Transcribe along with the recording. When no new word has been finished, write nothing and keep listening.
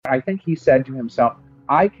I think he said to himself,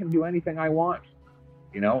 I can do anything I want.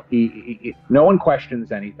 No one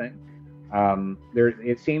questions anything.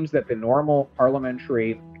 It seems that the normal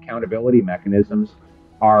parliamentary accountability mechanisms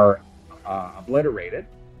are obliterated.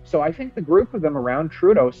 So I think the group of them around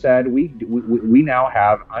Trudeau said, we now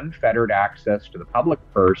have unfettered access to the public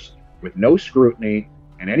purse with no scrutiny,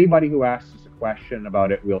 and anybody who asks us a question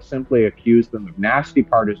about it, we'll simply accuse them of nasty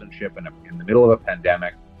partisanship in the middle of a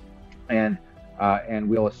pandemic, and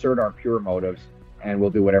we'll assert our pure motives, and we'll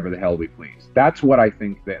do whatever the hell we please. That's what I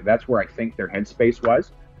think. That's where I think their headspace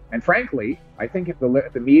was. And frankly, I think if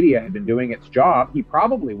the media had been doing its job, he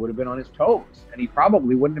probably would have been on his toes, and he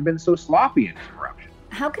probably wouldn't have been so sloppy in his corruption.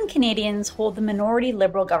 How can Canadians hold the minority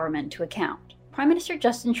Liberal government to account? Prime Minister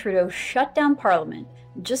Justin Trudeau shut down Parliament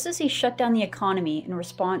just as he shut down the economy in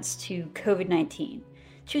response to COVID-19,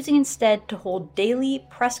 choosing instead to hold daily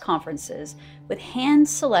press conferences with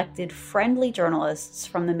hand-selected friendly journalists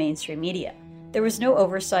from the mainstream media. There was no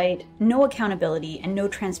oversight, no accountability, and no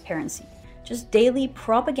transparency. Just daily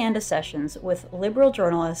propaganda sessions with Liberal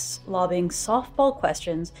journalists lobbing softball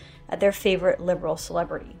questions at their favorite Liberal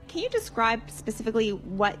celebrity. Can you describe specifically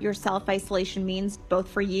what your self-isolation means, both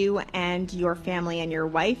for you and your family and your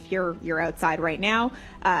wife? You're outside right now.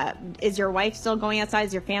 Is your wife still going outside?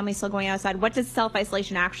 Is your family still going outside? What does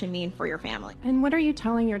self-isolation actually mean for your family? And what are you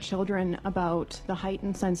telling your children about the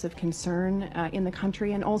heightened sense of concern in the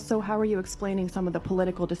country? And also, how are you explaining some of the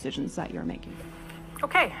political decisions that you're making?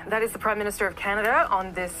 Okay, that is the Prime Minister of Canada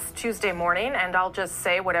on this Tuesday morning, and I'll just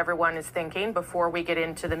say what everyone is thinking before we get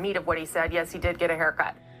into the meat of what he said. Yes, he did get a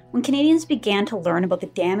haircut. When Canadians began to learn about the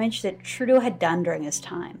damage that Trudeau had done during his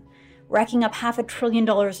time, racking up $500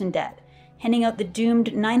 billion in debt, handing out the doomed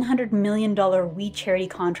 $900 million We Charity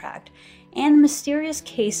contract, and the mysterious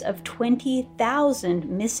case of 20,000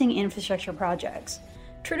 missing infrastructure projects,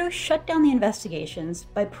 Trudeau shut down the investigations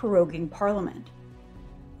by proroguing Parliament.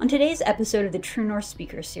 On today's episode of the True North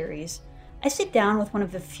Speaker Series, I sit down with one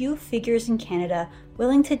of the few figures in Canada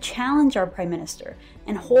willing to challenge our Prime Minister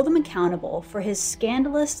and hold him accountable for his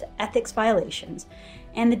scandalous ethics violations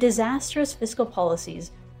and the disastrous fiscal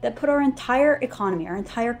policies that put our entire economy, our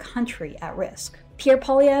entire country at risk. Pierre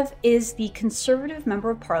Poilievre is the Conservative Member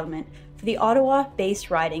of Parliament for the Ottawa-based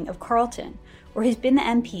riding of Carleton, where he's been the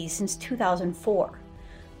MP since 2004.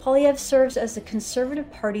 Poilievre serves as the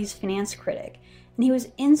Conservative Party's finance critic, and he was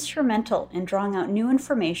instrumental in drawing out new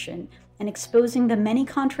information and exposing the many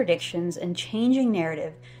contradictions and changing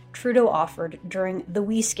narrative Trudeau offered during the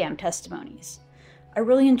We Scam testimonies. I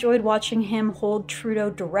really enjoyed watching him hold Trudeau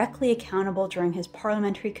directly accountable during his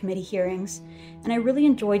parliamentary committee hearings, and I really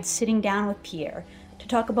enjoyed sitting down with Pierre to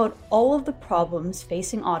talk about all of the problems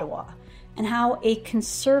facing Ottawa and how a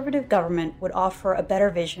Conservative government would offer a better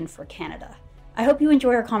vision for Canada. I hope you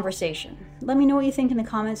enjoy our conversation. Let me know what you think in the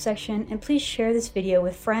comments section, and please share this video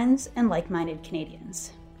with friends and like-minded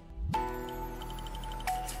Canadians.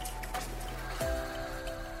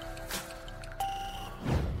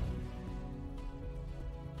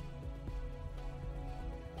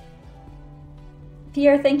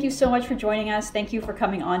 Pierre, thank you so much for joining us. Thank you for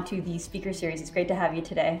coming on to the speaker series. It's great to have you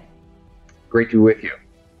today. Great to be with you.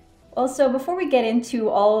 Well, so before we get into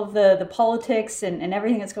all of the politics and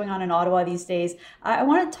everything that's going on in Ottawa these days, I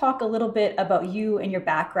want to talk a little bit about you and your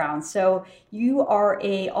background. So you are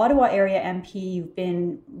a Ottawa area MP. You've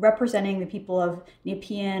been representing the people of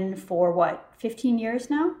Nepean for what, 15 years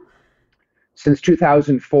now? Since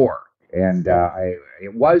 2004. And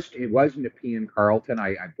it was Nepean Carleton.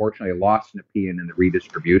 I unfortunately lost Nepean in the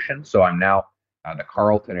redistribution. So I'm now the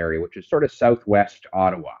Carleton area, which is sort of southwest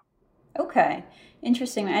Ottawa. Okay.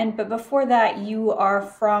 Interesting. But before that, you are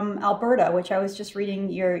from Alberta, which I was just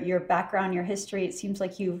reading your background, your history. It seems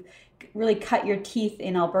like you've really cut your teeth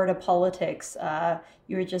in Alberta politics.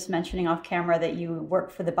 You were just mentioning off camera that you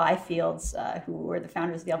worked for the Byfields, who were the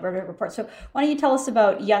founders of the Alberta Report. So why don't you tell us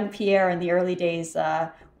about young Pierre in the early days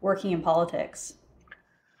working in politics?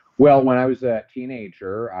 Well, when I was a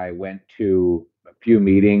teenager, I went to a few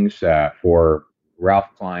meetings for Ralph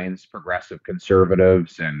Klein's Progressive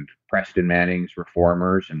Conservatives and Preston Manning's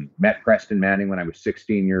Reformers, and met Preston Manning when I was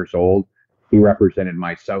 16 years old. He represented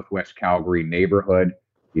my Southwest Calgary neighborhood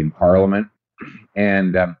in Parliament,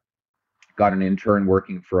 and got an intern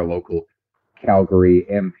working for a local Calgary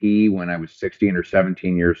MP when I was 16 or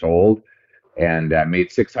 17 years old, and made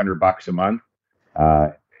 $600 a month.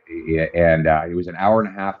 It was an hour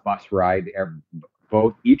and a half bus ride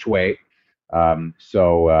both each way.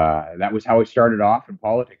 So that was how I started off in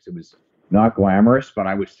politics. It was not glamorous, but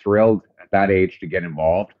I was thrilled at that age to get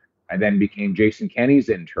involved. I then became Jason Kenney's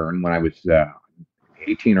intern when I was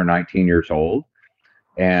 18 or 19 years old.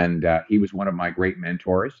 And he was one of my great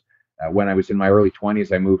mentors. When I was in my early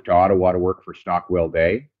 20s, I moved to Ottawa to work for Stockwell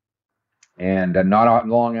Day. And not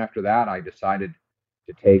long after that, I decided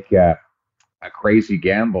to take a crazy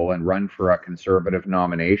gamble and run for a Conservative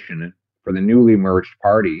nomination for the newly merged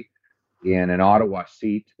party in an Ottawa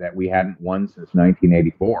seat that we hadn't won since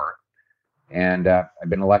 1984. And I've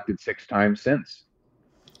been elected 6 times since.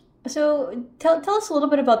 So tell us a little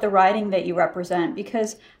bit about the riding that you represent,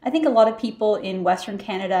 because I think a lot of people in Western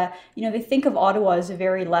Canada, they think of Ottawa as a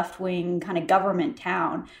very left-wing kind of government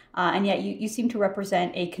town, and yet you seem to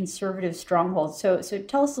represent a Conservative stronghold. So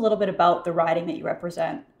tell us a little bit about the riding that you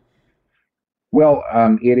represent. Well,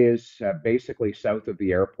 it is basically south of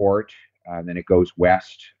the airport, then it goes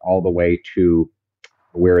west all the way to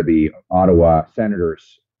where the Ottawa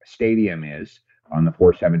Senators Stadium is on the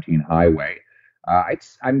 417 highway.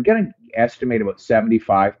 I'm going to estimate about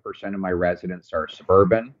 75% of my residents are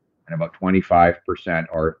suburban and about 25%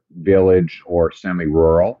 are village or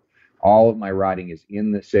semi-rural. All of my riding is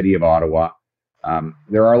in the city of Ottawa.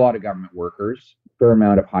 There are a lot of government workers, a fair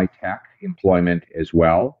amount of high-tech employment as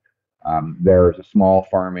well. There's a small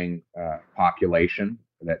farming population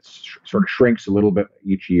that sort of shrinks a little bit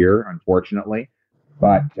each year, unfortunately.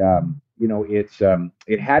 But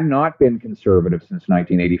it had not been Conservative since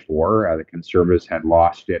 1984. The Conservatives had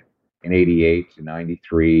lost it in 88,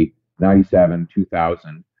 93, 97,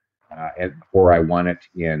 2000, and before I won it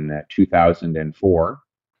in 2004.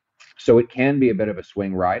 So it can be a bit of a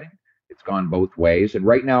swing riding. It's gone both ways, and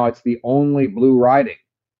right now it's the only blue riding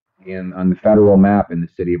on the federal map in the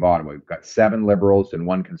city of Ottawa. We've got 7 Liberals and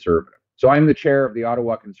 1 Conservative. So I'm the chair of the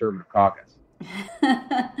Ottawa Conservative Caucus.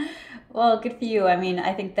 Well, good for you. I mean,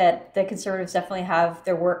 I think that the Conservatives definitely have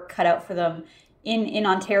their work cut out for them in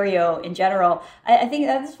Ontario in general. I think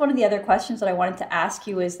that's one of the other questions that I wanted to ask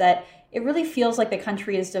you, is that it really feels like the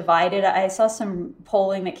country is divided. I saw some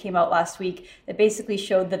polling that came out last week that basically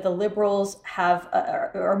showed that the Liberals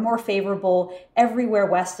are more favorable everywhere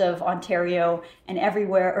west of Ontario and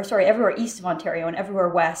everywhere east of Ontario, and everywhere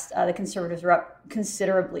west, the Conservatives are up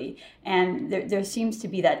considerably. And there seems to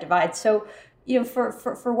be that divide. So,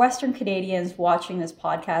 for Western Canadians watching this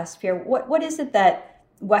podcast, Pierre, what is it that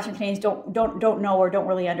Western Canadians don't know or don't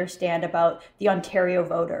really understand about the Ontario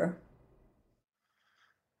voter?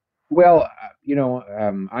 Well,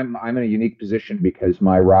 I'm in a unique position because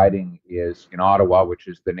my riding is in Ottawa, which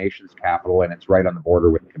is the nation's capital, and it's right on the border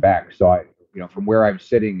with Quebec. So from where I'm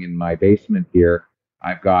sitting in my basement here,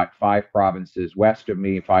 I've got 5 provinces west of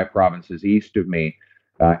me, 5 provinces east of me,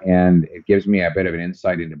 and it gives me a bit of an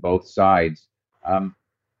insight into both sides.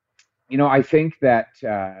 I think that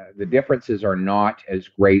the differences are not as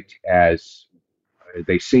great as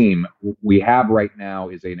they seem. We have right now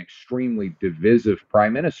is an extremely divisive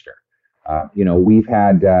prime minister. We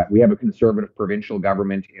have a Conservative provincial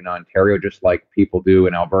government in Ontario, just like people do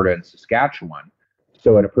in Alberta and Saskatchewan.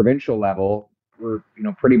 So at a provincial level, we're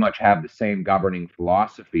pretty much have the same governing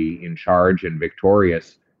philosophy in charge and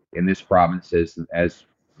victorious in this province as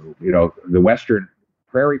the Western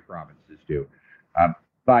Prairie provinces do.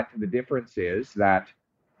 But the difference is that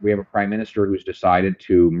we have a prime minister who's decided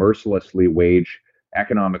to mercilessly wage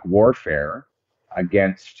economic warfare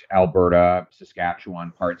against Alberta,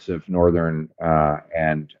 Saskatchewan, parts of northern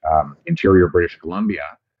and interior British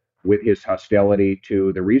Columbia, with his hostility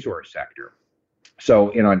to the resource sector. So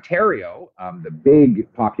in Ontario, the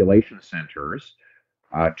big population centers,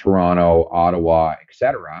 Toronto, Ottawa,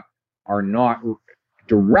 etc., are not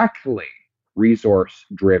directly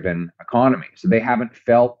resource-driven economies. So they haven't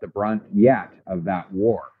felt the brunt yet of that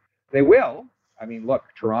war. They will. I mean, look,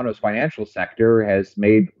 Toronto's financial sector has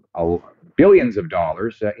made billions of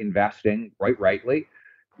dollars investing, quite rightly,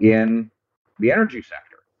 in the energy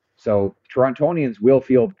sector. So Torontonians will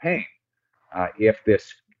feel the pain if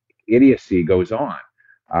this idiocy goes on.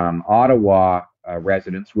 Ottawa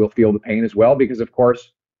residents will feel the pain as well because, of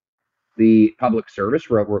course, the public service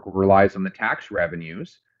relies on the tax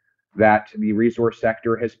revenues that the resource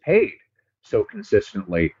sector has paid so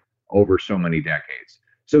consistently over so many decades.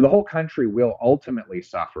 So the whole country will ultimately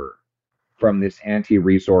suffer from this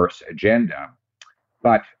anti-resource agenda,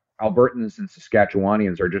 but Albertans and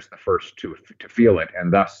Saskatchewanians are just the first to feel it,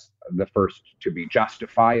 and thus the first to be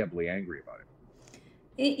justifiably angry about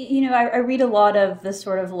it. I read a lot of the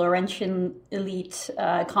sort of Laurentian elite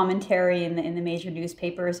commentary in the major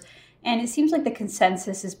newspapers, and it seems like the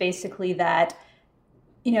consensus is basically that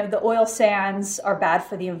the oil sands are bad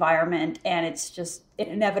for the environment, and it's just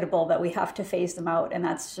inevitable that we have to phase them out, and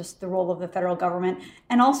that's just the role of the federal government.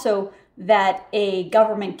 And also that a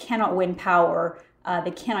government cannot win power.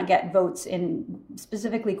 They cannot get votes in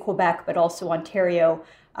specifically Quebec, but also Ontario,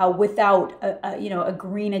 without a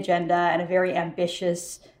green agenda and a very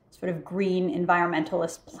ambitious sort of green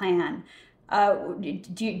environmentalist plan.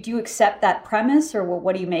 Do you accept that premise, or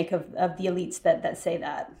what do you make of the elites that say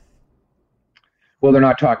that? Well, they're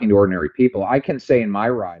not talking to ordinary people. I can say in my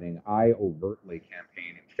riding, I overtly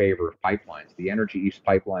campaigned in favor of pipelines. The Energy East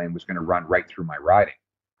pipeline was going to run right through my riding,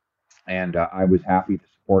 and I was happy to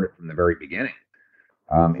support it from the very beginning.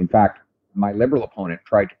 In fact, my Liberal opponent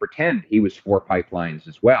tried to pretend he was for pipelines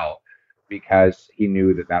as well, because he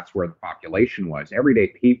knew that that's where the population was. Everyday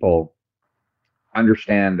people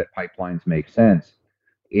understand that pipelines make sense.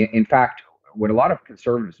 In fact, what a lot of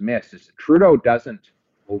conservatives miss is that Trudeau doesn't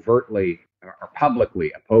overtly or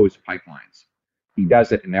publicly oppose pipelines. He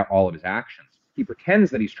does it in all of his actions. He pretends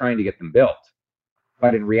that he's trying to get them built,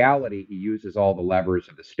 but in reality, he uses all the levers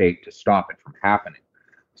of the state to stop it from happening.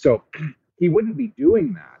 So he wouldn't be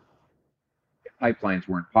doing that if pipelines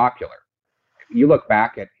weren't popular. If you look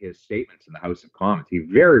back at his statements in the House of Commons, he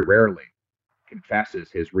very rarely confesses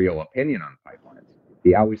his real opinion on pipelines.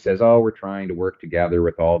 He always says, oh, we're trying to work together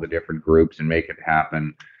with all the different groups and make it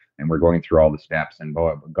happen, and we're going through all the steps, and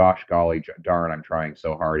gosh golly darn, I'm trying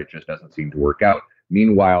so hard, it just doesn't seem to work out.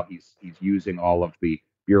 Meanwhile, he's using all of the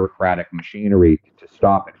bureaucratic machinery to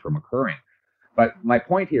stop it from occurring. But my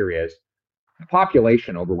point here is the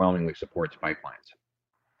population overwhelmingly supports pipelines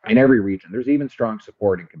in every region. There's even strong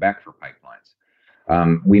support in Quebec for pipelines.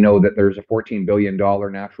 We know that there's a $14 billion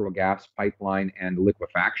natural gas pipeline and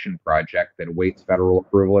liquefaction project that awaits federal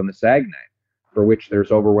approval in the Saguenay, for which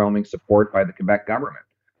there's overwhelming support by the Quebec government.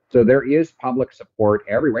 So there is public support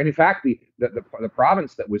everywhere. And in fact, the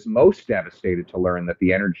province that was most devastated to learn that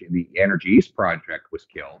the Energy East project was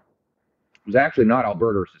killed was actually not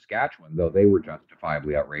Alberta or Saskatchewan, though they were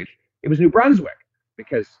justifiably outraged. It was New Brunswick,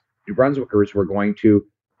 because New Brunswickers were going to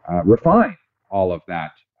refine all of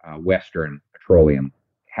that Western petroleum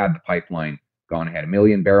had the pipeline gone ahead. 1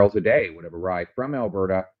 million barrels a day would have arrived from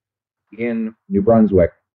Alberta in New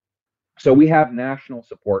Brunswick. So we have national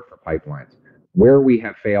support for pipelines. Where we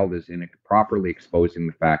have failed is in properly exposing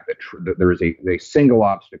the fact that there is a single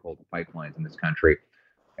obstacle to pipelines in this country,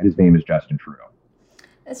 and his name is Justin Trudeau.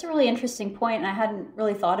 That's a really interesting point, and I hadn't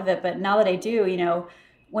really thought of it, but now that I do,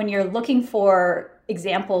 when you're looking for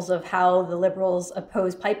examples of how the Liberals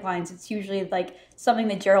oppose pipelines, it's usually like something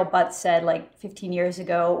that Gerald Butts said like 15 years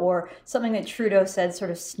ago, or something that Trudeau said sort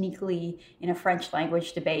of sneakily in a French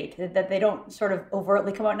language debate, that they don't sort of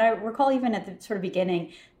overtly come out. And I recall even at the sort of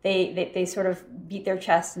beginning, they sort of beat their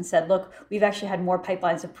chest and said, look, we've actually had more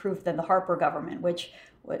pipelines approved than the Harper government, which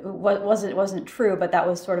wasn't true, but that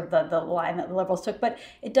was sort of the line that the Liberals took. But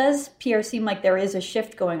it does, Pierre, seem like there is a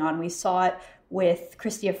shift going on. We saw it with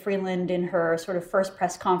Chrystia Freeland in her sort of first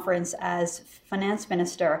press conference as finance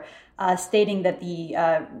minister, stating that the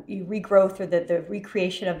regrowth or the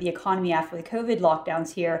recreation of the economy after the COVID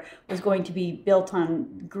lockdowns here was going to be built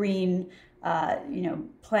on green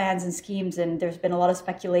plans and schemes, and there's been a lot of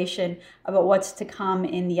speculation about what's to come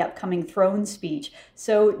in the upcoming throne speech.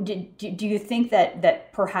 So do you think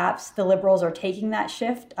that perhaps the Liberals are taking that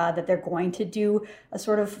shift, that they're going to do a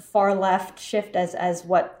sort of far left shift as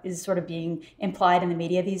what is sort of being implied in the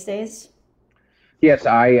media these days? Yes,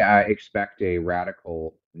 I expect a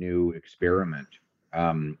radical new experiment.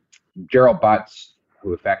 Gerald Butts,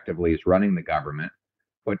 who effectively is running the government,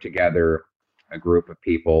 put together a group of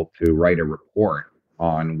people to write a report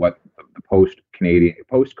on what the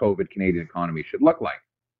post-COVID Canadian economy should look like.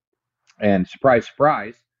 And surprise,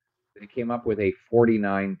 surprise, they came up with a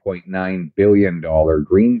 $49.9 billion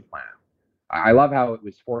green plan. I love how it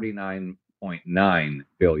was $49.9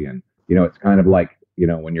 billion. It's kind of like,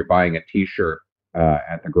 when you're buying a T-shirt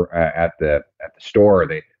at the store,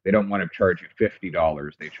 they don't want to charge you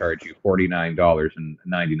 $50. They charge you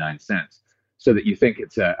 $49.99, so that you think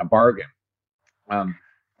it's a bargain. For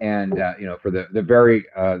the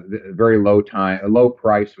very low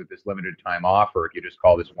price with this limited time offer, if you just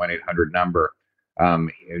call this 1-800 number,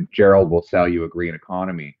 Gerald will sell you a green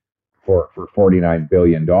economy for $49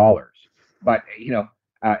 billion. But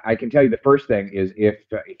I can tell you the first thing is if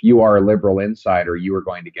you are a Liberal insider, you are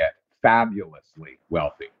going to get fabulously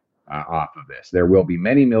wealthy off of this. There will be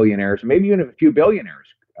many millionaires, maybe even a few billionaires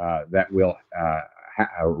that will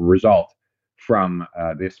result from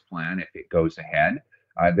this plan if it goes ahead.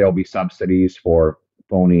 There'll be subsidies for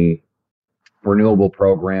phony renewable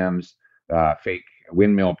programs, fake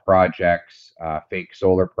windmill projects, fake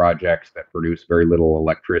solar projects that produce very little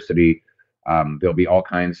electricity. There'll be all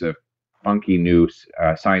kinds of funky new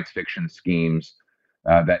science fiction schemes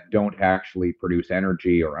that don't actually produce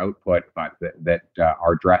energy or output, but that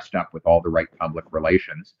are dressed up with all the right public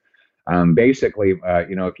relations. Basically,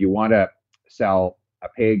 if you want to sell a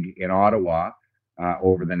pig in Ottawa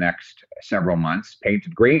over the next several months,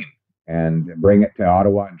 painted green, and bring it to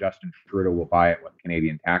Ottawa, and Justin Trudeau will buy it with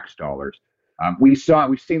Canadian tax dollars. We've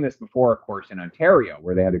seen this before, of course, in Ontario,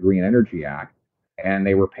 where they had the Green Energy Act, and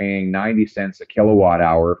they were paying 90 cents a kilowatt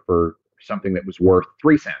hour for something that was worth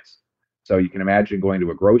 3 cents. So you can imagine going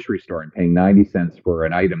to a grocery store and paying 90 cents for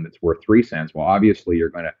an item that's worth 3 cents. Well, obviously, you're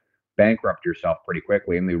going to bankrupt yourself pretty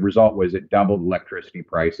quickly. And the result was it doubled electricity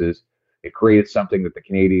prices. It created something that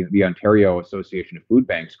the Ontario Association of Food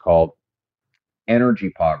Banks called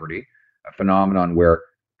energy poverty, a phenomenon where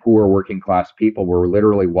poor working class people were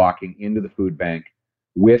literally walking into the food bank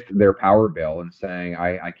with their power bill and saying,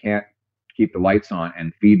 I can't keep the lights on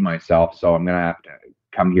and feed myself, so I'm going to have to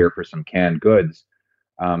come here for some canned goods.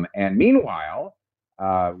 And meanwhile,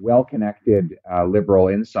 well-connected liberal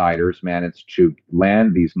insiders managed to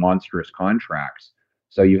land these monstrous contracts.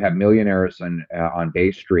 So you have millionaires on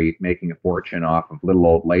Bay Street making a fortune off of little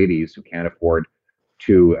old ladies who can't afford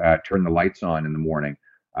to turn the lights on in the morning.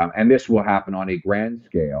 And this will happen on a grand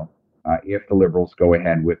scale if the Liberals go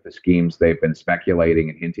ahead with the schemes they've been speculating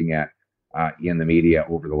and hinting at in the media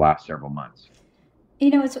over the last several months. You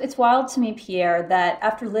know, it's wild to me, Pierre, that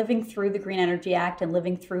after living through the Green Energy Act and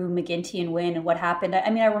living through McGuinty and Wynne and what happened, I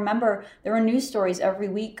mean, I remember there were news stories every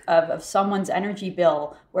week of someone's energy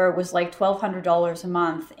bill where it was like $1,200 a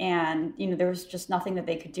month, and, you know, there was just nothing that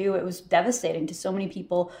they could do. It was devastating to so many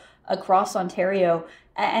people across Ontario.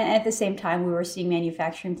 And at the same time, we were seeing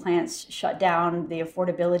manufacturing plants shut down, the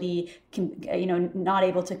affordability, you know, not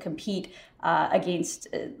able to compete against,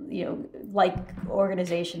 you know, like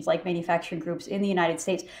organizations like manufacturing groups in the United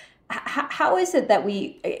States. How is it that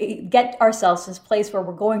we get ourselves to this place where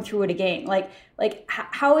we're going through it again? Like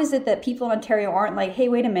how is it that people in Ontario aren't like, hey,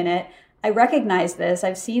 wait a minute, I recognize this,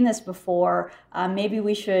 I've seen this before. Maybe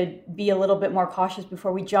we should be a little bit more cautious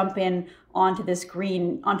before we jump in onto this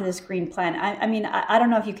green plan. I mean, I don't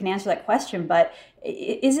know if you can answer that question, but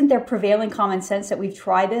isn't there prevailing common sense that we've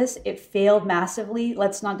tried this, it failed massively,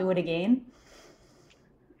 let's not do it again?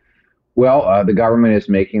 Well, the government is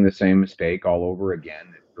making the same mistake all over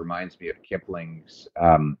again. It reminds me of Kipling's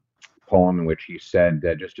poem in which he said,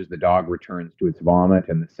 just as the dog returns to its vomit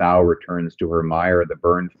and the sow returns to her mire, the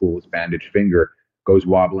burned fool's bandaged finger goes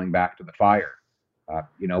wobbling back to the fire.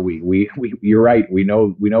 You know, you're right. We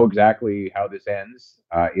know exactly how this ends.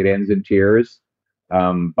 It ends in tears,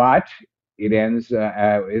 but it ends.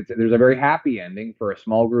 There's a very happy ending for a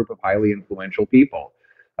small group of highly influential people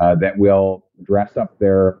that will dress up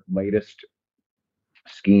their latest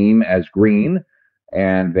scheme as green,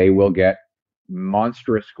 and they will get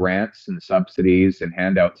monstrous grants and subsidies and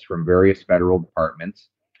handouts from various federal departments,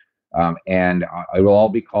 and it will all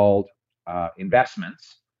be called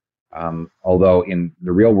investments. Although in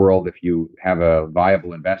the real world, if you have a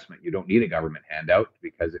viable investment, you don't need a government handout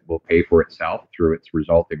because it will pay for itself through its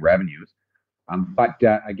resulting revenues. But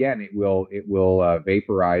again, it will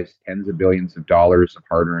vaporize tens of billions of dollars of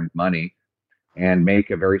hard-earned money and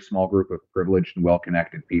make a very small group of privileged and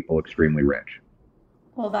well-connected people extremely rich.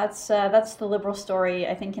 Well, that's the Liberal story,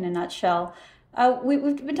 I think, in a nutshell.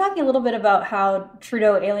 We've been talking a little bit about how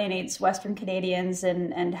Trudeau alienates Western Canadians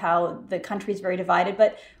and how the country is very divided,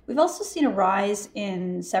 but we've also seen a rise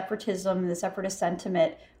in separatism, the separatist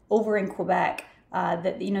sentiment over in Quebec.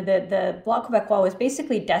 That, you know, the Bloc Québécois was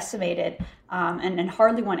basically decimated and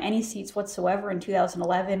hardly won any seats whatsoever in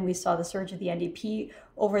 2011. We saw the surge of the NDP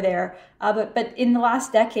over there, but in the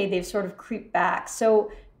last decade they've sort of creeped back.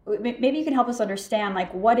 So maybe you can help us understand,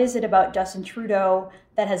 like, what is it about Justin Trudeau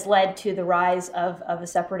that has led to the rise of a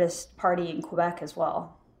separatist party in Quebec as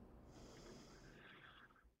well?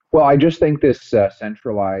 Well, I just think this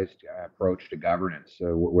centralized approach to governance,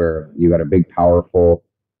 where you got a big, powerful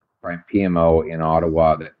PMO in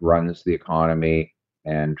Ottawa that runs the economy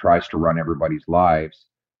and tries to run everybody's lives,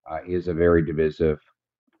 is a very divisive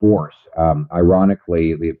force.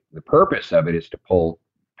 Ironically, the purpose of it is to pull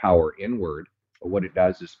power inward, but what it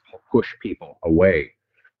does is push people away,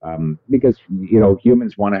 because, you know,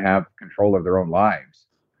 humans want to have control of their own lives.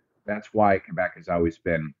 That's why Quebec has always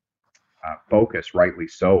been focused, rightly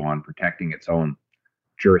so, on protecting its own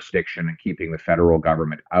jurisdiction and keeping the federal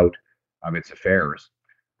government out of its affairs.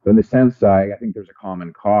 So in the sense, I think there's a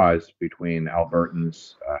common cause between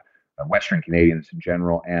Albertans, Western Canadians in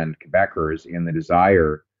general, and Quebecers in the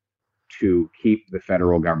desire to keep the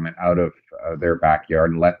federal government out of their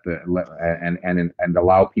backyard and and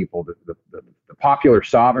allow people the popular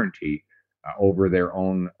sovereignty over their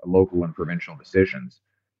own local and provincial decisions.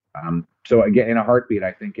 So again, in a heartbeat,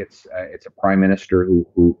 I think it's a prime minister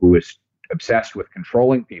who is obsessed with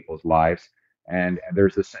controlling people's lives, and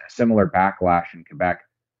there's this similar backlash in Quebec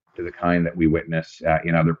to the kind that we witness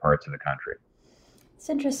in other parts of the country. It's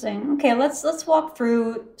interesting. Okay, let's walk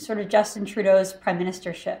through sort of Justin Trudeau's prime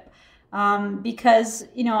ministership, because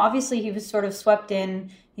obviously he was sort of swept in.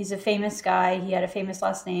 He's a famous guy. He had a famous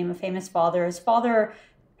last name, a famous father. His father,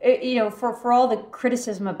 for all the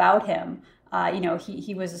criticism about him,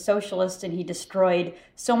 he was a socialist and he destroyed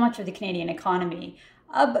so much of the Canadian economy.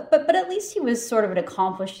 But at least he was sort of an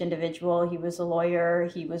accomplished individual. He was a lawyer.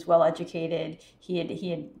 He was well educated. He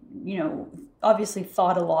had obviously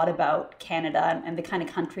thought a lot about Canada and the kind of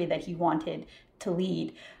country that he wanted to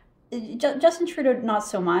lead. Justin Trudeau, not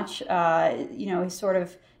so much. He sort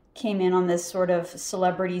of came in on this sort of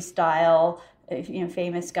celebrity style,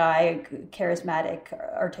 famous guy, charismatic,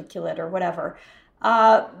 articulate, or whatever.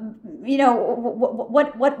 What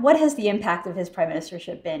has the impact of his prime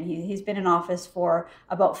ministership been? He's been in office for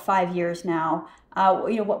about 5 years now.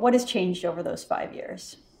 What has changed over those 5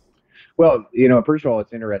 years? Well, first of all,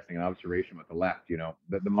 it's interesting an observation with the left.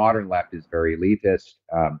 The modern left is very elitist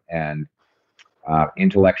and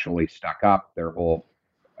intellectually stuck up. Their whole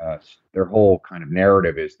kind of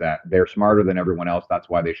narrative is that they're smarter than everyone else. That's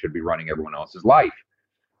why they should be running everyone else's life.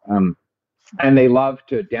 And they love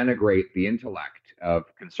to denigrate the intellect of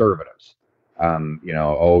conservatives.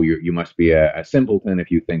 You must be a simpleton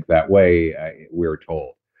if you think that way, we're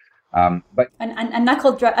told. But a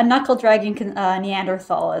knuckle dragging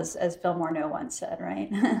Neanderthal, as Bill Morneau once said, right?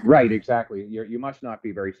 Right, exactly. You must not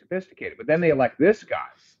be very sophisticated. But then they elect this guy,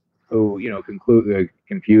 who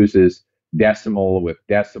confuses decimal with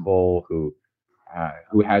decibel, who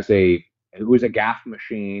is a gaffe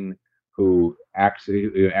machine, who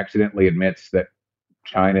accidentally admits that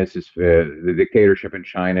the dictatorship in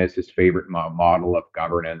China is his favorite model of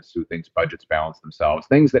governance, who thinks budgets balance themselves.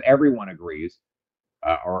 Things that everyone agrees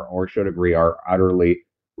or should agree are utterly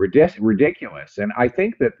ridiculous. And I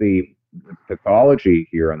think that the pathology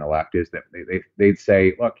here on the left is that they'd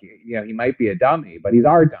say, look, he might be a dummy, but he's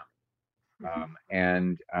our dummy.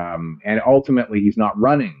 And ultimately, he's not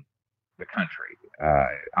running the country.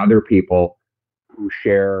 Other people who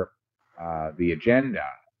share the agenda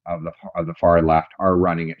of the far left are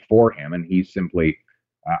running it for him, and he's simply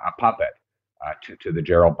a puppet to the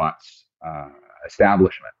Gerald Butts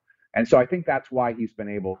establishment. And so I think that's why he's been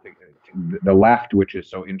able to the left, which is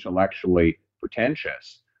so intellectually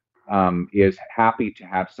pretentious, is happy to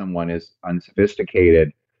have someone as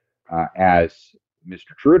unsophisticated as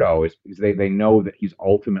Mr. Trudeau is, because they know that he's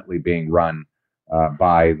ultimately being run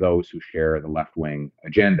by those who share the left-wing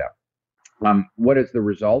agenda. What is the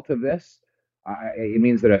result of this? It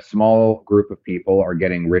means that a small group of people are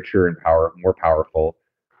getting richer and more powerful,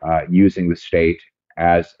 using the state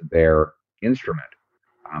as their instrument.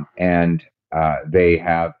 And they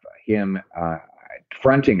have him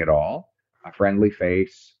fronting it all, a friendly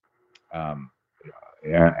face, a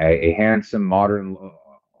handsome, modern,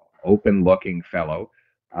 open-looking fellow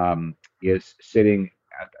is sitting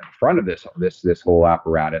at the front of this whole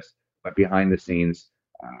apparatus, but behind the scenes,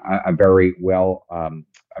 a very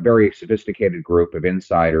sophisticated group of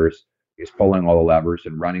insiders is pulling all the levers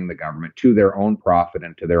and running the government to their own profit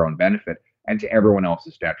and to their own benefit and to everyone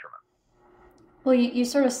else's detriment. Well, you're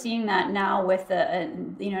sort of seeing that now with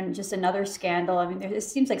just another scandal. I mean, it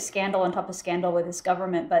seems like scandal on top of scandal with this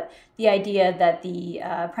government, but the idea that the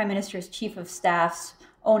Prime Minister's chief of staff's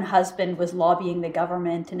own husband was lobbying the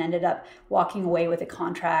government and ended up walking away with a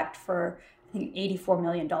contract for, I think, $84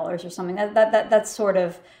 million or something. That's sort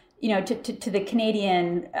of, to the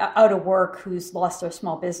Canadian out of work who's lost their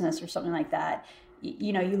small business or something like that.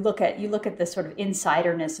 You look at the sort of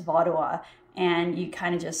insiderness of Ottawa, and you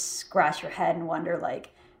kind of just scratch your head and wonder,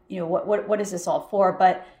 what is this all for?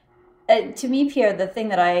 But to me, Pierre, the thing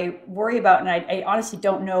that I worry about, and I honestly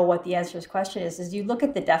don't know what the answer to this question is you look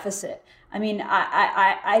at the deficit. I mean,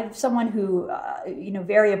 I'm someone who,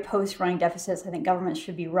 very opposed to running deficits. I think governments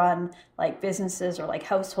should be run like businesses or like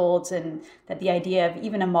households, and that the idea of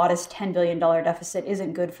even a modest $10 billion deficit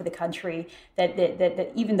isn't good for the country,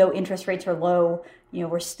 that even though interest rates are low,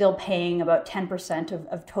 we're still paying about 10%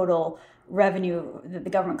 of total revenue that the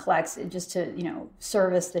government collects just to,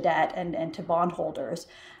 service the debt and to bondholders.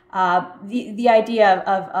 The idea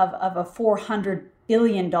of a $400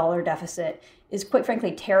 billion deficit is quite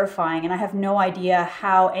frankly terrifying, and I have no idea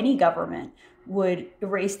how any government would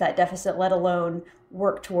erase that deficit, let alone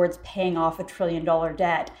work towards paying off a $1 trillion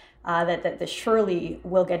debt that surely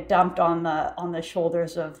will get dumped on the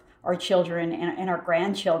shoulders of our children and our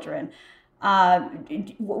grandchildren. How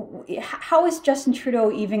is Justin Trudeau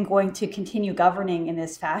even going to continue governing in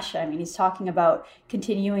this fashion? I mean, he's talking about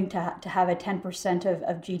continuing to have a 10%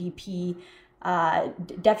 of GDP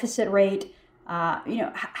deficit rate.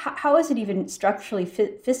 How is it even structurally,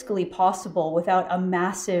 fiscally possible without a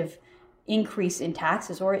massive increase in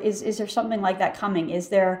taxes? Or is there something like that coming? Is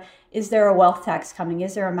there a wealth tax coming?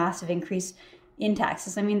 Is there a massive increase in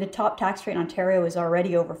taxes? I mean, the top tax rate in Ontario is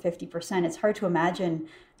already over 50%. It's hard to imagine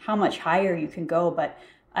how much higher you can go, but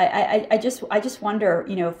I just wonder,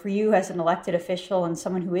 for you as an elected official and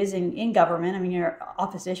someone who is in government, I mean, you're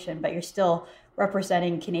opposition, but you're still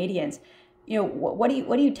representing Canadians. What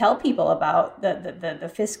do you tell people about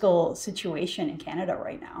the fiscal situation in Canada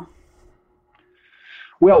right now?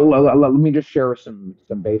 Well, let me just share some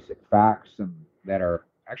basic facts that are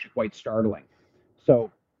actually quite startling. So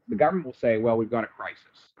the government will say, well, we've got a crisis.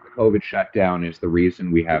 The COVID shutdown is the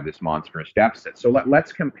reason we have this monstrous deficit. So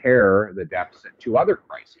let's compare the deficit to other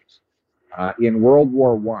crises. In World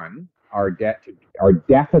War I, our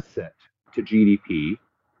deficit to GDP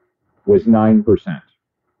was 9%.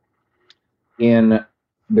 In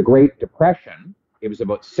the Great Depression, it was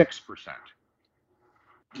about 6%.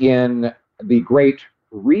 In the Great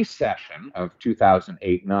Recession of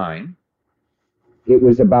 2008-9, it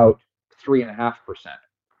was about 3.5%.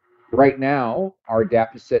 Right now, our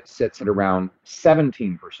deficit sits at around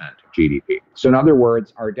 17% of GDP. So in other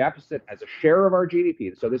words, our deficit as a share of our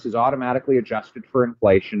GDP, so this is automatically adjusted for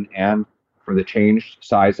inflation and for the changed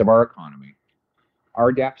size of our economy,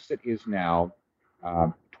 our deficit is now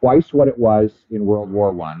twice what it was in World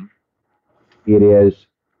War I. It is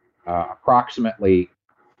approximately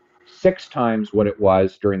 6 times what it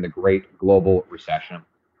was during the Great Global Recession.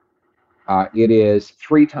 It is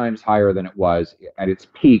 3 times higher than it was at its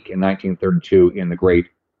peak in 1932 in the Great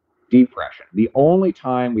Depression. The only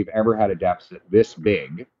time we've ever had a deficit this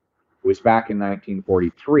big was back in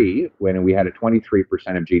 1943 when we had a 23%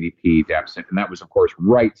 of GDP deficit, and that was, of course,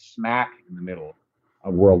 right smack in the middle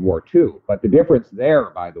of World War II. But the difference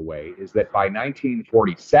there, by the way, is that by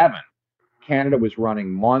 1947, Canada was running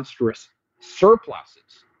monstrous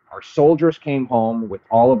surpluses. Our soldiers came home with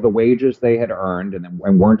all of the wages they had earned and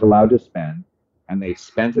weren't allowed to spend, and they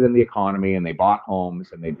spent it in the economy, and they bought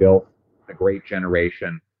homes, and they built the great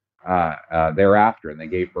generation thereafter, and they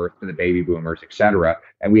gave birth to the baby boomers, etc.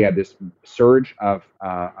 And we had this surge of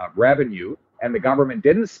revenue, and the government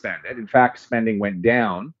didn't spend it. In fact, spending went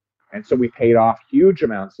down, and so we paid off huge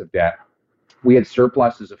amounts of debt. We had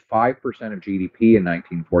surpluses of 5% of GDP in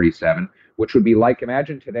 1947, which would be like,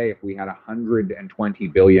 imagine today if we had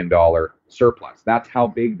 $120 billion surplus. That's how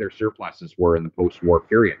big their surpluses were in the post-war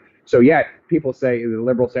period. So yeah, people say, the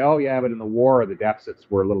Liberals say, oh yeah, but in the war, the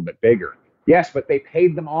deficits were a little bit bigger. Yes, but they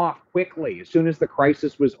paid them off quickly. As soon as the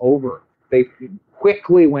crisis was over, they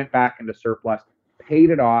quickly went back into surplus,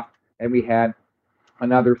 paid it off, and we had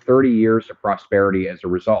another 30 years of prosperity as a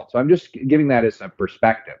result. So I'm just giving that as a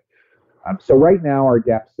perspective. So right now, our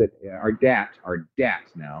debt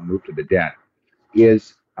now, move to the debt,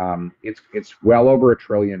 is it's well over $1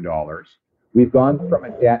 trillion. We've gone from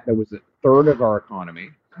a debt that was a third of our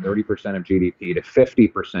economy, 30% of GDP, to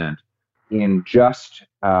 50% in just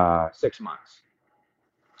 6 months.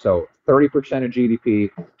 So 30% of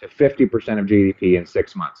GDP to 50% of GDP in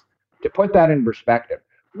 6 months. To put that in perspective,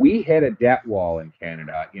 we hit a debt wall in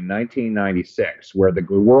Canada in 1996 where the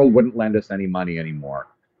world wouldn't lend us any money anymore.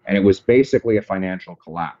 And it was basically a financial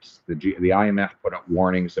collapse. The IMF put up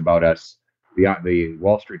warnings about us. The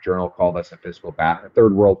Wall Street Journal called us a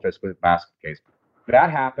third world fiscal basket case. That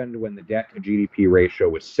happened when the debt to GDP ratio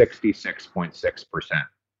was 66.6%.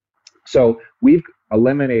 So we've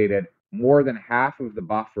eliminated more than half of the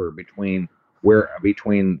buffer between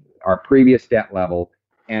our previous debt level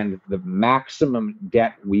and the maximum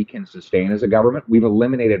debt we can sustain as a government. We've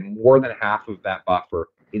eliminated more than half of that buffer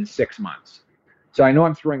in 6 months. So I know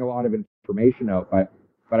I'm throwing a lot of information out,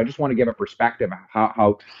 but I just want to give a perspective of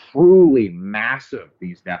how truly massive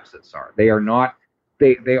these deficits are. They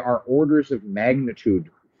are orders of magnitude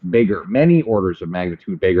bigger, many orders of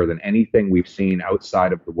magnitude bigger than anything we've seen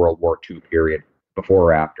outside of the World War II period, before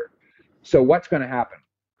or after. So what's going to happen?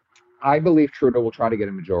 I believe Trudeau will try to get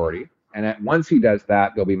a majority, and once he does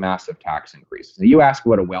that, there'll be massive tax increases. Now, you ask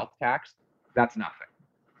what a wealth tax, that's nothing.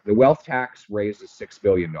 The wealth tax raises $6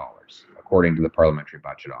 billion, according to the parliamentary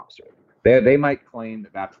budget officer. They might claim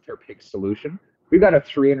that that's their big solution. We've got a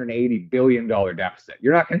 $380 billion deficit.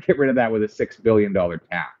 You're not going to get rid of that with a $6 billion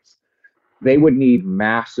tax. They would need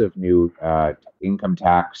massive new income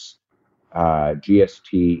tax,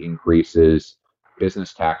 GST increases,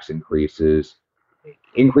 business tax increases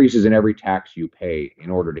in every tax you pay in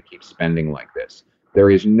order to keep spending like this. There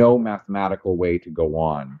is no mathematical way to go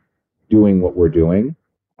on doing what we're doing.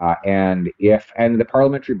 And the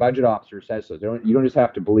parliamentary budget officer says so. You don't just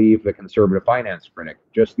have to believe the conservative finance critic.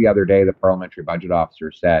 Just the other day, the parliamentary budget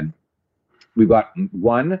officer said we've got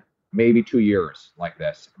 1, maybe 2 years like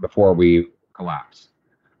this before we collapse.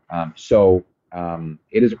 So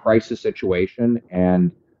it is a crisis situation,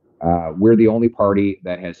 and we're the only party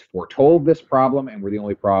that has foretold this problem, and we're the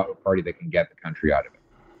only party that can get the country out of it.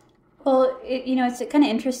 Well, it's kind of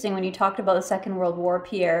interesting when you talked about the Second World War,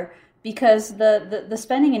 Pierre, because the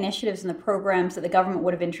spending initiatives and the programs that the government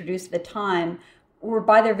would have introduced at the time were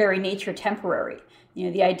by their very nature temporary.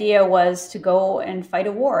 The idea was to go and fight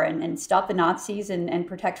a war and stop the Nazis and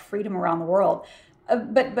protect freedom around the world.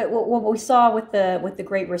 But what we saw with the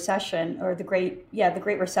Great Recession, or the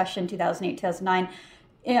Great Recession, 2008, 2009,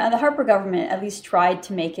 the Harper government at least tried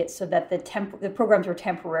to make it so that the programs were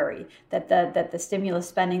temporary, that the stimulus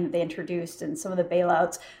spending that they introduced and some of the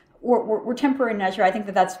bailouts were temporary in nature. I think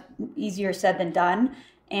that's easier said than done.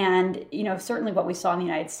 And certainly what we saw in the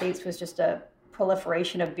United States was just a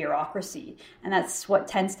proliferation of bureaucracy, and that's what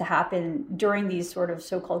tends to happen during these sort of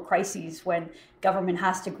so-called crises when government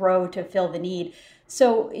has to grow to fill the need.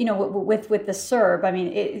 So with the CERB, I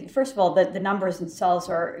mean, first of all, the numbers themselves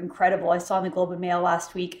are incredible. I saw in the Globe and Mail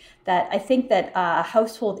last week that I think that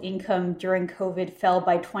household income during COVID fell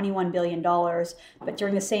by $21 billion, but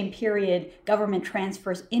during the same period, government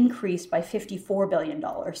transfers increased by $54 billion.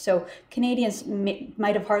 So Canadians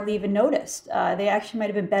might have hardly even noticed. They actually might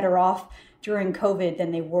have been better off during COVID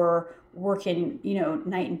than they were working,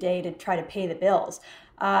 night and day to try to pay the bills.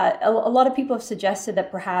 A lot of people have suggested that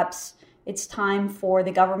perhaps it's time for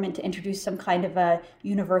the government to introduce some kind of a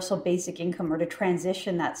universal basic income, or to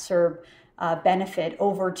transition that CERB benefit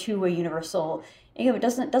over to a universal income.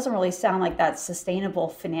 It doesn't really sound like that's sustainable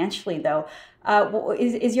financially, though.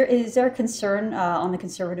 Is there a concern on the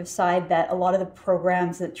Conservative side that a lot of the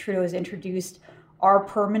programs that Trudeau has introduced are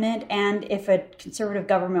permanent, and if a Conservative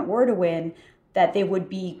government were to win, that they would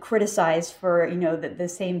be criticized for, the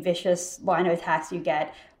same vicious line of attacks you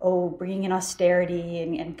get, bringing in austerity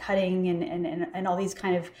and cutting and all these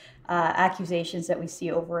kind of accusations that we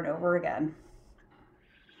see over and over again?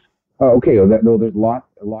 Okay, there's a lot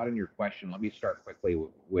in your question. Let me start quickly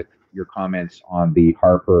with your comments on the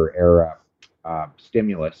Harper era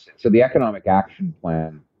stimulus. So the Economic Action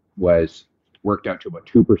Plan was worked out to about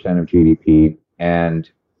 2% of GDP, and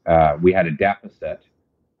we had a deficit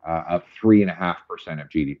of 3.5% of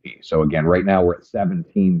GDP. So again, right now we're at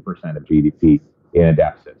 17% of GDP in a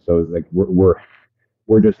deficit. So like we're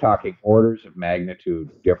just talking orders of magnitude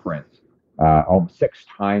difference, almost 6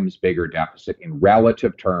 times bigger deficit in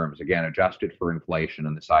relative terms, again, adjusted for inflation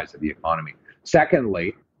and the size of the economy.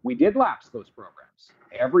 Secondly, we did lapse those programs.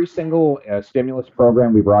 Every single stimulus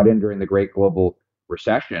program we brought in during the Great Global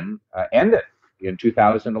Recession ended in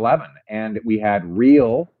 2011, and we had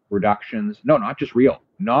real reductions, no, not just real,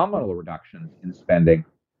 nominal reductions in spending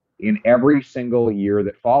in every single year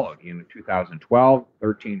that followed. In 2012,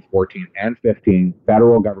 13, 14, and 15,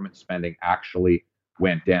 federal government spending actually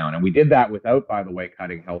went down. And we did that without, by the way,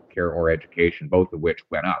 cutting healthcare or education, both of which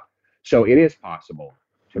went up. So it is possible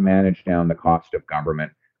to manage down the cost of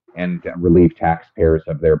government and relieve taxpayers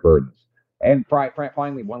of their burdens. And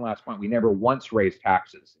finally, one last point, we never once raised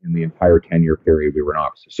taxes in the entire 10-year period we were in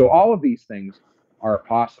office. So all of these things are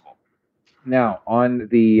possible. Now, on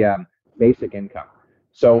the basic income.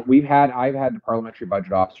 So I've had the parliamentary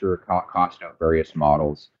budget officer cost out various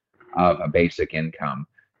models of a basic income,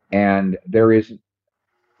 and there is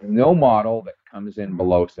no model that comes in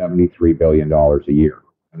below $73 billion a year.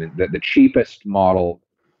 I mean, the cheapest model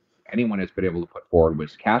anyone has been able to put forward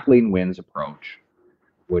was Kathleen Wynne's approach,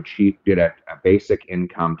 which she did a basic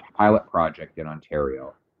income pilot project in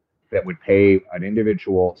Ontario that would pay an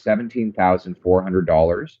individual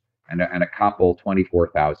 $17,400 and a couple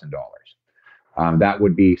 $24,000. That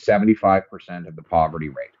would be 75% of the poverty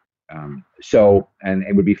rate. And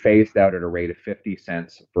it would be phased out at a rate of 50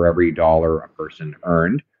 cents for every dollar a person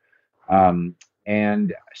earned.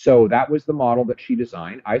 And so that was the model that she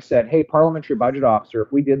designed. I said, hey, parliamentary budget officer,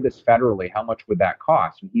 if we did this federally, how much would that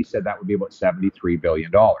cost? And he said that would be about $73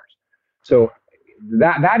 billion. So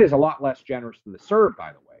that is a lot less generous than the CERB,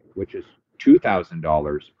 by the way, which is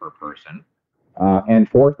 $2,000 per person and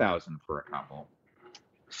 $4,000 for a couple.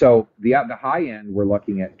 So the high end, we're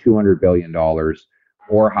looking at $200 billion or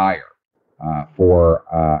higher for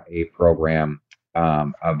a program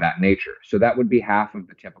of that nature. So that would be half of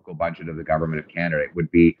the typical budget of the government of Canada. It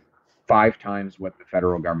would be 5 times what the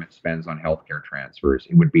federal government spends on healthcare transfers.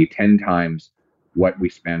 It would be 10 times what we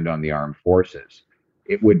spend on the armed forces.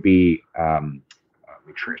 It would be,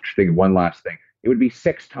 think of one last thing. It would be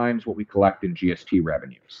 6 times what we collect in GST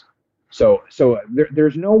revenues. So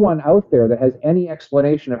there's no one out there that has any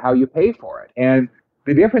explanation of how you pay for it. And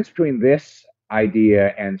the difference between this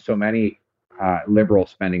idea and so many liberal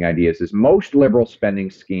spending ideas is most liberal spending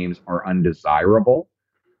schemes are undesirable.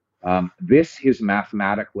 This is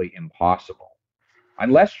mathematically impossible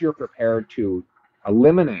unless you're prepared to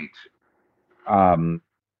eliminate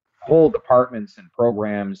whole departments and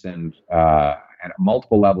programs and at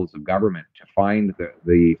multiple levels of government to find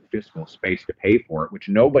the fiscal space to pay for it, which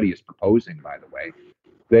nobody is proposing, by the way.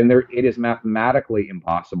 Then it is mathematically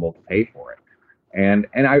impossible to pay for it. And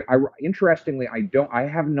I interestingly, I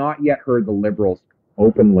have not yet heard the Liberals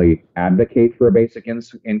openly advocate for a basic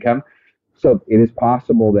income. So it is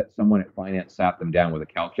possible that someone at finance sat them down with a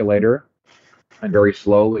calculator and very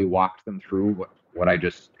slowly walked them through what I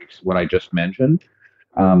just mentioned.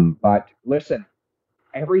 But listen,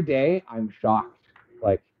 every day I'm shocked.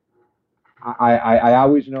 Like I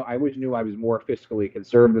always knew I was more fiscally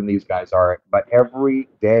conservative than these guys are, but every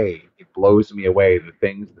day it blows me away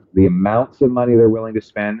the amounts of money they're willing to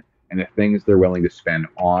spend and the things they're willing to spend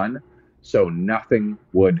on. So nothing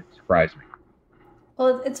would surprise me.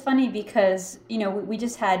 Well, it's funny because, we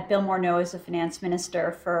just had Bill Morneau as the finance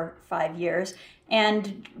minister for 5 years.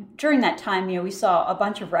 And during that time, we saw a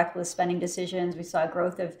bunch of reckless spending decisions. We saw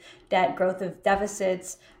growth of debt, growth of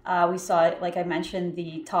deficits. We saw, like I mentioned,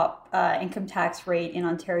 the top income tax rate in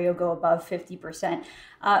Ontario go above 50%.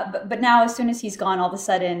 But now, as soon as he's gone, all of a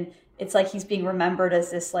sudden, it's like he's being remembered as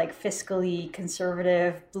this like fiscally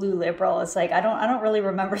conservative blue liberal. It's like I don't really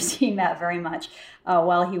remember seeing that very much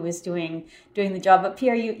while he was doing the job. But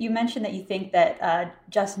Pierre, you mentioned that you think that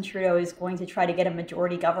Justin Trudeau is going to try to get a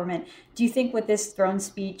majority government. Do you think with this throne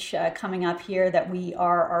speech coming up here that we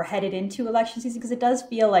are headed into election season? Because it does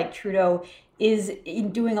feel like Trudeau is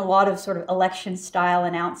doing a lot of sort of election style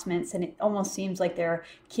announcements, and it almost seems like they're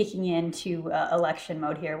kicking into election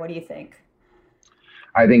mode here. What do you think?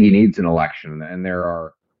 I think he needs an election, and there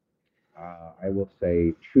are, I will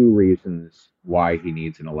say, two reasons why he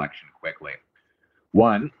needs an election quickly.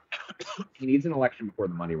 One, he needs an election before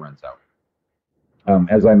the money runs out.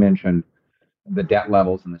 As I mentioned, the debt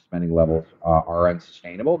levels and the spending levels are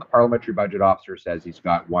unsustainable. The parliamentary budget officer says he's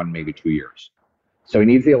got 1, maybe 2 years. So he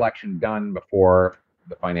needs the election done before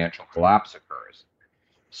the financial collapse occurs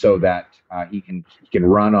so that he can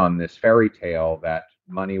run on this fairy tale that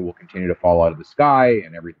money will continue to fall out of the sky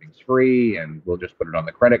and everything's free and we'll just put it on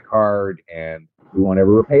the credit card and we won't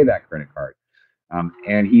ever repay that credit card.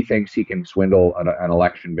 And he thinks he can swindle an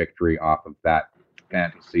election victory off of that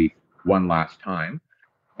fantasy one last time.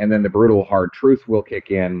 And then the brutal hard truth will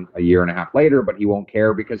kick in a year and a half later, but he won't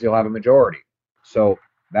care because he'll have a majority. So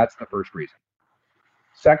that's the first reason.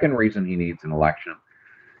 Second reason he needs an election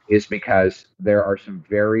is because there are some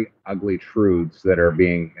very ugly truths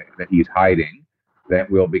that he's hiding that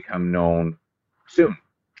will become known soon.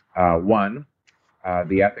 One,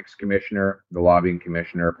 the ethics commissioner, the lobbying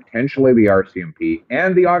commissioner, potentially the RCMP,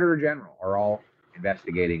 and the auditor general are all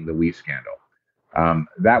investigating the WE scandal.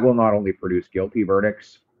 That will not only produce guilty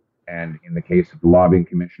verdicts, and in the case of the lobbying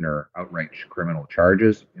commissioner, outright criminal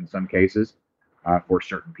charges in some cases for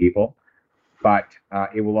certain people, but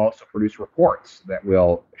it will also produce reports that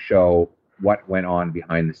will show what went on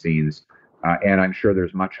behind the scenes. And I'm sure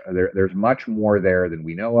there's much more there than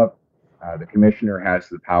we know of. The commissioner has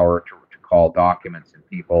the power to call documents and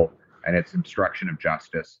people, and it's obstruction of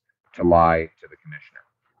justice to lie to the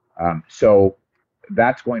commissioner. So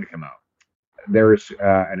that's going to come out. There's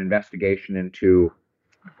an investigation into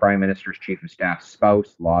the Prime Minister's Chief of Staff's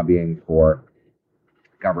spouse lobbying for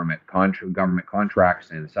government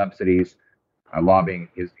contracts and subsidies, lobbying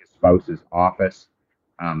his spouse's office.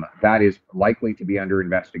 That is likely to be under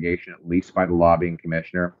investigation, at least by the lobbying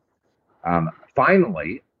commissioner.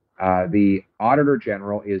 Finally, the Auditor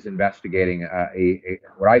General is investigating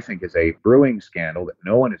what I think is a brewing scandal that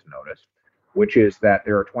no one has noticed, which is that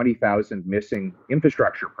there are 20,000 missing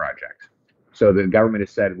infrastructure projects. So the government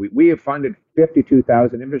has said, we have funded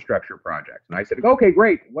 52,000 infrastructure projects. And I said, okay,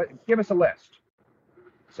 great. Give us a list.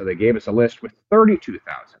 So they gave us a list with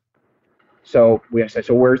 32,000. So we said,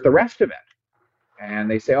 so where's the rest of it?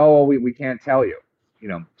 And they say, oh, we can't tell you.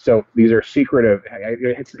 So these are secretive.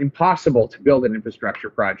 It's impossible to build an infrastructure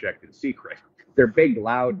project in secret. They're big,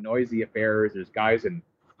 loud, noisy affairs. There's guys in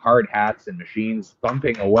hard hats and machines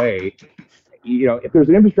thumping away. If there's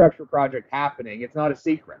an infrastructure project happening, it's not a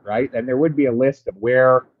secret, right? And there would be a list of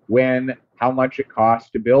where, when, how much it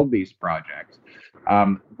costs to build these projects.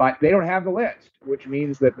 But they don't have the list, which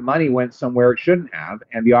means that the money went somewhere it shouldn't have,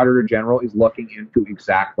 and the Auditor General is looking into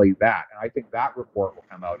exactly that. And I think that report will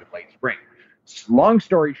come out in late spring. Long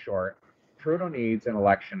story short, Trudeau needs an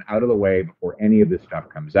election out of the way before any of this stuff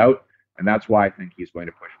comes out, and that's why I think he's going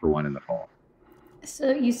to push for one in the fall.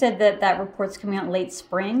 So you said that report's coming out late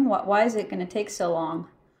spring. Why is it going to take so long?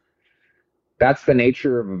 That's the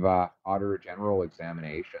nature of Auditor General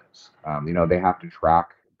examinations. They have to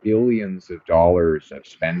track billions of dollars of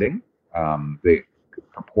spending. The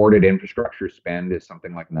purported infrastructure spend is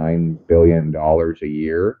something like $9 billion a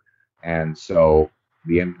year. And so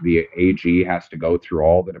the AG has to go through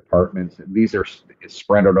all the departments. These are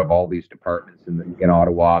spread out of all these departments in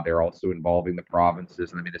Ottawa. They're also involving the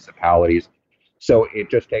provinces and the municipalities. So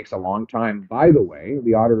it just takes a long time. By the way,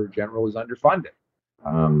 the Auditor General is underfunded.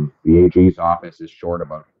 The AG's office is short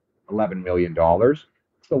about $11 million.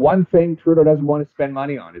 It's the one thing Trudeau doesn't want to spend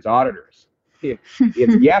money on, is auditors.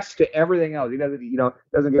 It's yes to everything else. He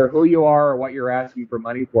doesn't care who you are or what you're asking for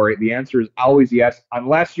money for. The answer is always yes,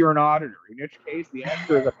 unless you're an auditor, in which case the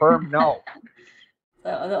answer is a firm no.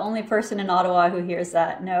 So the only person in Ottawa who hears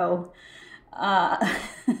that no.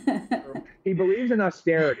 He believes in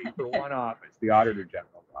austerity for one office, the Auditor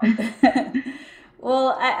General office.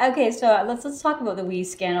 Well, okay, so let's talk about the WE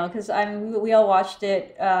scandal, because we all watched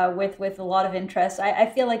it with a lot of interest. I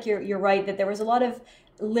feel like you're right that there was a lot of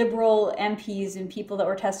Liberal MPs and people that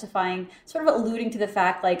were testifying, sort of alluding to the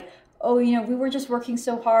fact like, oh, we were just working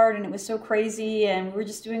so hard and it was so crazy and we were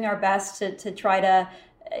just doing our best to try to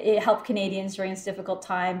help Canadians during this difficult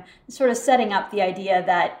time, sort of setting up the idea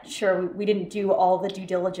that, sure, we didn't do all the due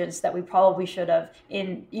diligence that we probably should have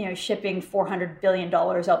in, shipping $400 billion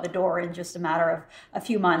out the door in just a matter of a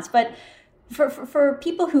few months. But for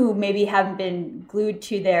people who maybe haven't been glued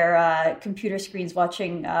to their computer screens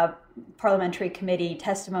watching parliamentary committee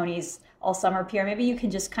testimonies all summer, Pierre, maybe you can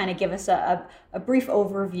just kind of give us a brief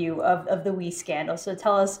overview of the WE scandal. So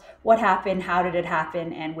tell us what happened, how did it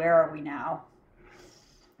happen, and where are we now?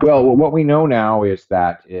 Well, what we know now is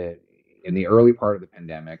that in the early part of the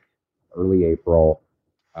pandemic, early April,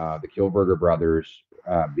 the Kielburger brothers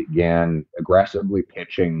began aggressively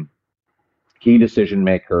pitching key decision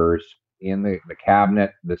makers in the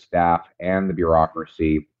cabinet, the staff, and the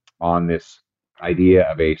bureaucracy on this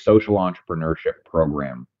idea of a social entrepreneurship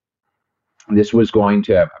program. This was going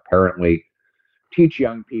to apparently teach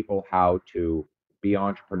young people how to be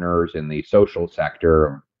entrepreneurs in the social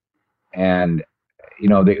sector. And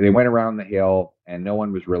they went around the hill and no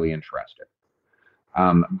one was really interested.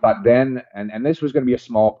 But then, and this was going to be a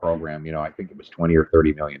small program, I think it was $20 or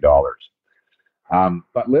 $30 million.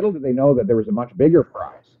 But little did they know that there was a much bigger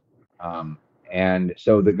prize. And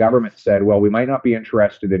so the government said, well, we might not be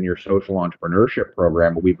interested in your social entrepreneurship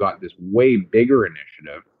program, but we've got this way bigger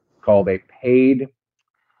initiative called a paid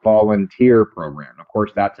volunteer program. Of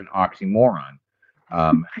course, that's an oxymoron.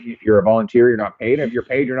 If you're a volunteer, you're not paid. If you're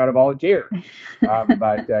paid, you're not a volunteer.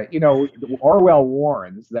 But Orwell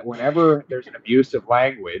warns that whenever there's an abuse of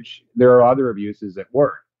language, there are other abuses at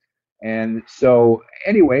work. And so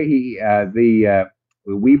anyway, the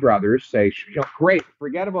WE brothers say, great,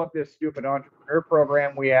 forget about this stupid entrepreneur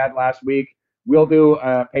program we had last week. We'll do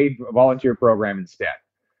a paid volunteer program instead.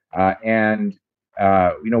 We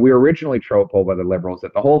were originally told by the Liberals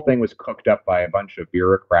that the whole thing was cooked up by a bunch of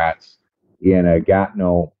bureaucrats in a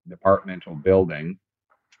Gatineau departmental building.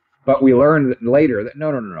 But we learned later that no,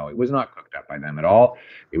 it was not cooked up by them at all.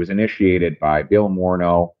 It was initiated by Bill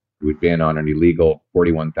Morneau, who had been on an illegal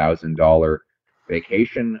 $41,000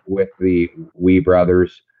 vacation with the WE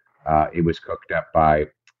brothers. It was cooked up by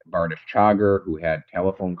Bardish Chagger, who had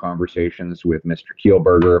telephone conversations with Mr.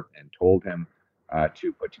 Kielburger and told him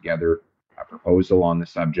to put together a proposal on the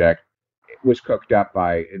subject. It was cooked up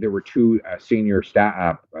by, there were two senior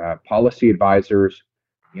staff policy advisors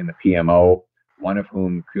in the PMO, one of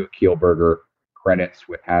whom Kielburger credits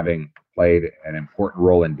with having played an important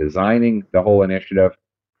role in designing the whole initiative.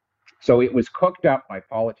 So it was cooked up by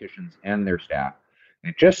politicians and their staff.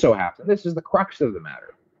 And it just so happens, this is the crux of the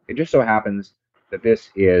matter, it just so happens that this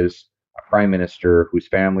is a prime minister whose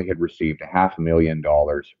family had received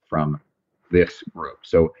 $500,000 from this group.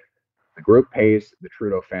 So the group pays the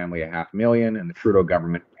Trudeau family $500,000 and the Trudeau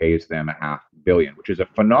government pays them $500 million, which is a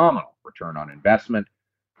phenomenal return on investment.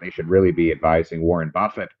 They should really be advising Warren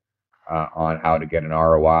Buffett on how to get an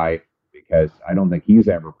ROI, because I don't think he's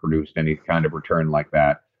ever produced any kind of return like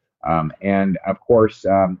that. And of course,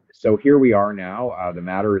 so here we are now. The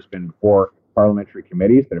matter has been before parliamentary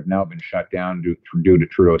committees that have now been shut down due to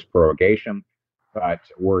Trudeau's prorogation. But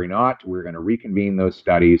worry not, we're going to reconvene those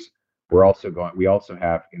studies. We also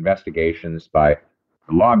have investigations by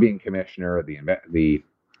the lobbying commissioner, the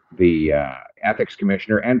ethics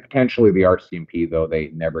commissioner, and potentially the RCMP, though they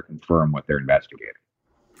never confirm what they're investigating.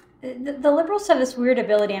 The Liberals have this weird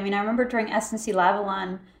ability. I mean, I remember during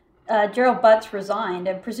SNC-Lavalin, Gerald Butts resigned,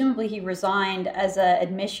 and presumably he resigned as an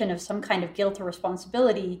admission of some kind of guilt or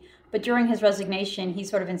responsibility But during his resignation, he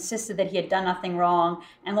sort of insisted that he had done nothing wrong.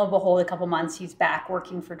 And lo and behold, a couple months, he's back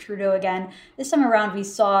working for Trudeau again. This time around, we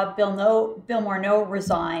saw Bill Morneau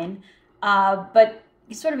resign. But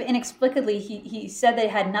sort of inexplicably, he said that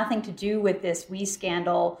it had nothing to do with this WE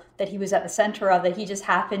scandal that he was at the center of, that he just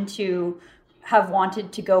happened to have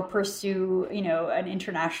wanted to go pursue, an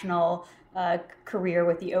international career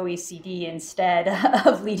with the OECD instead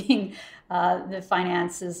of leading the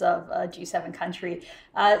finances of a G7 country.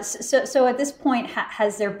 So at this point,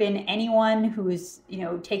 has there been anyone who's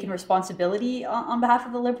taken responsibility on behalf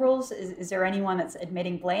of the Liberals? Is there anyone that's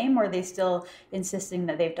admitting blame, or are they still insisting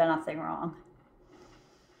that they've done nothing wrong?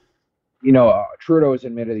 Trudeau has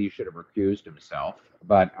admitted he should have recused himself,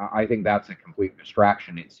 but I think that's a complete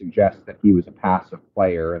distraction. It suggests that he was a passive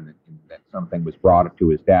player and that something was brought up to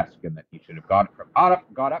his desk and that he should have got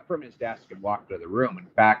up from his desk and walked to the room. In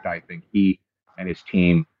fact, I think he and his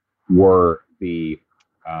team were the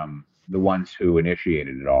ones who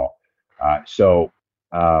initiated it all. So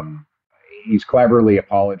he's cleverly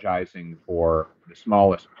apologizing for the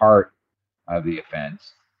smallest part of the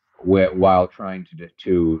offense while trying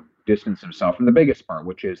to distance himself from the biggest part,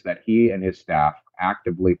 which is that he and his staff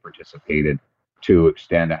actively participated to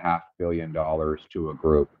extend $500 million to a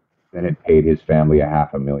group that had paid his family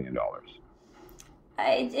 $500,000.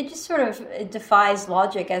 It just sort of defies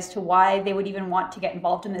logic as to why they would even want to get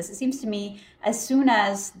involved in this. It seems to me, as soon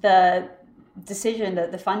as the decision,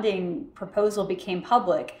 the funding proposal became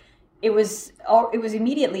public, it was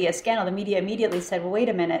immediately a scandal. The media immediately said, well, wait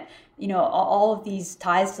a minute, all of these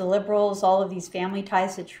ties to the Liberals, all of these family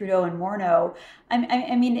ties to Trudeau and Morneau.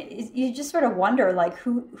 I mean, you just sort of wonder, like,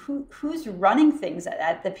 who's running things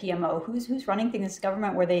at the PMO? Who's running things in this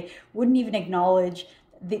government where they wouldn't even acknowledge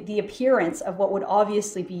the appearance of what would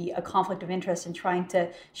obviously be a conflict of interest in trying to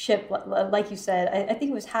ship, like you said, I think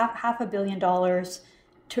it was $500 million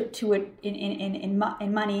to it in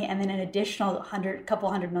money, and then an additional couple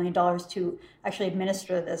 $100 million to actually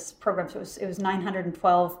administer this program. So it was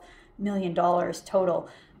 $912 million total.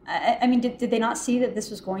 I mean, did they not see that this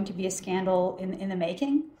was going to be a scandal in the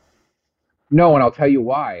making? No, and I'll tell you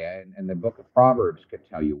why. And the book of Proverbs could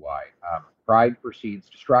tell you why. Pride precedes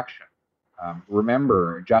destruction.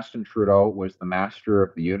 Remember, Justin Trudeau was the master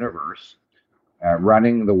of the universe,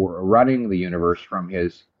 running the universe from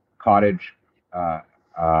his cottage.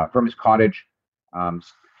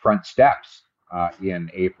 Front steps in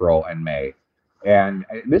April and May. And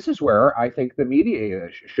this is where I think the media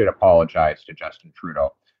should apologize to Justin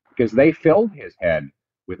Trudeau, because they filled his head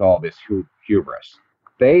with all this hubris.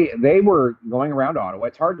 They were going around Ottawa.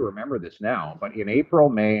 It's hard to remember this now, but in April,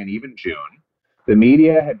 May, and even June, the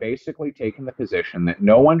media had basically taken the position that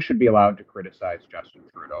no one should be allowed to criticize Justin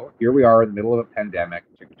Trudeau. Here we are in the middle of a pandemic.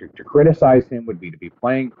 To criticize him would be to be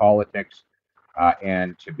playing politics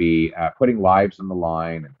and to be putting lives on the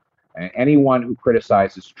line. And anyone who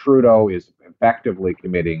criticizes Trudeau is effectively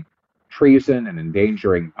committing treason and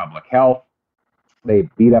endangering public health. They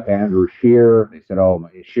beat up Andrew Scheer. They said, oh,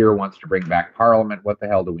 Scheer wants to bring back Parliament. What the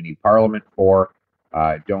hell do we need Parliament for?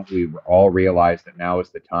 Don't we all realize that now is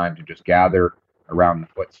the time to just gather around the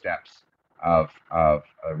footsteps of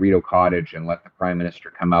Rideau Cottage and let the Prime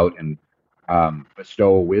Minister come out and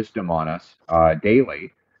bestow wisdom on us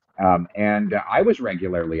daily? And I was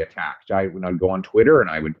regularly attacked. When I'd go on Twitter and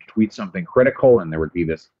I would tweet something critical, and there would be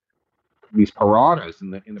these piranhas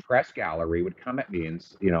in the press gallery would come at me and,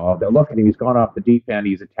 they're looking, he's gone off the deep end,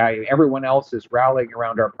 he's Italian, everyone else is rallying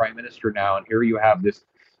around our Prime Minister now, and here you have this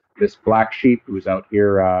black sheep who's out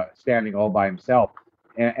here standing all by himself.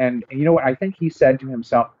 And you know what? I think he said to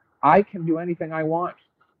himself, I can do anything I want.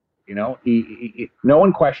 No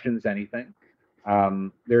one questions anything.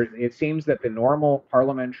 It seems that the normal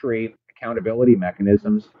parliamentary accountability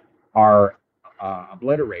mechanisms are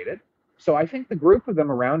obliterated. So I think the group of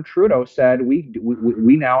them around Trudeau said, we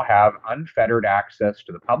now have unfettered access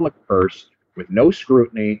to the public purse with no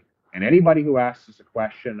scrutiny, and anybody who asks us a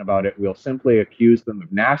question about it, we'll simply accuse them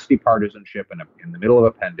of nasty partisanship in the middle of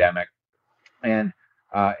a pandemic, and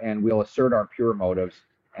we'll assert our pure motives,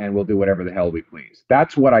 and we'll do whatever the hell we please.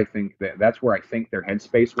 That's where I think their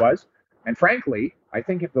headspace was. And frankly, I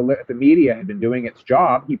think if the media had been doing its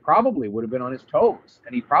job, he probably would have been on his toes,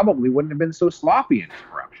 and he probably wouldn't have been so sloppy in his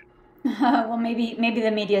corruption. Well, maybe the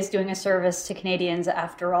media is doing a service to Canadians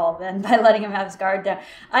after all, then, by letting him have his guard down.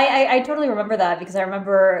 I totally remember that, because I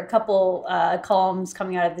remember a couple columns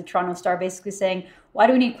coming out of the Toronto Star basically saying, why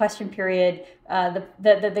do we need question period?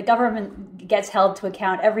 The government gets held to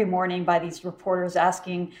account every morning by these reporters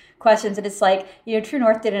asking questions. And it's like, True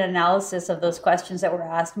North did an analysis of those questions that were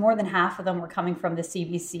asked. More than half of them were coming from the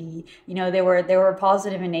CBC. They were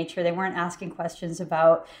positive in nature. They weren't asking questions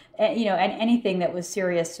about, anything that was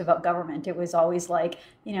serious about government. It was always like,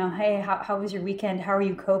 hey, how was your weekend? How are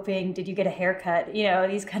you coping? Did you get a haircut?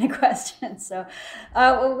 These kind of questions. So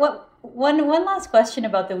one last question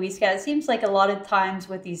about the WeScat. It seems like a lot of times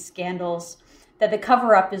with these scandals that the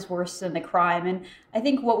cover-up is worse than the crime. And I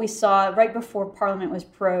think what we saw right before Parliament was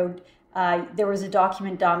prorogued, there was a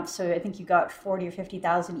document dump. So I think you got 40 or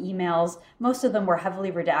 50,000 emails. Most of them were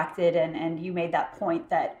heavily redacted. And you made that point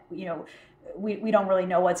that, we don't really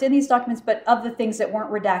know what's in these documents, but of the things that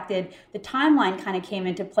weren't redacted, the timeline kind of came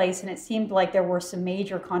into place, and it seemed like there were some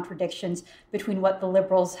major contradictions between what the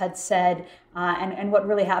Liberals had said and what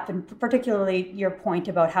really happened, particularly your point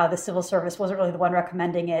about how the civil service wasn't really the one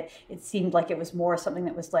recommending it. It seemed like it was more something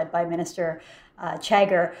that was led by Minister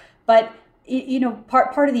Chagger. But,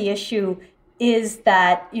 part of the issue is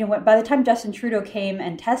that, by the time Justin Trudeau came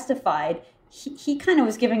and testified, he kind of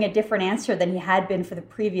was giving a different answer than he had been for the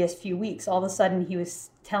previous few weeks. All of a sudden, he was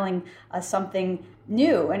telling us something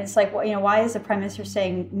new. And it's like, why is the Prime Minister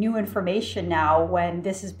saying new information now when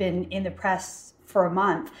this has been in the press for a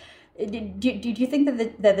month? Do you think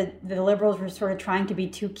that the Liberals were sort of trying to be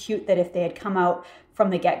too cute, that if they had come out from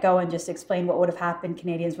the get-go and just explained what would have happened,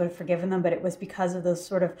 Canadians would have forgiven them? But it was because of those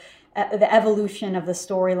sort of the evolution of the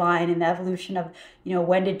storyline and the evolution of,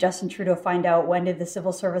 when did Justin Trudeau find out? When did the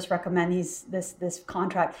civil service recommend this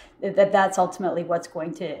contract? That's ultimately what's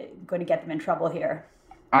going to get them in trouble here.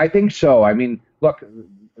 I think so. I mean, look,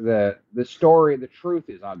 the story, the truth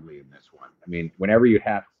is ugly in this one. I mean, whenever you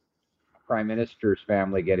have Prime Minister's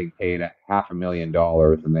family getting paid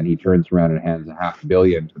 $500,000 and then he turns around and hands $500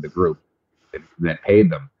 million to the group that paid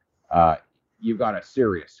them, you've got a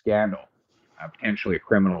serious scandal, potentially a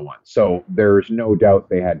criminal one. So there's no doubt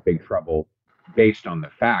they had big trouble based on the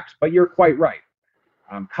facts. But you're quite right.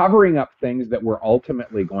 Covering up things that were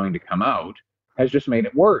ultimately going to come out has just made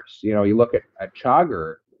it worse. You look at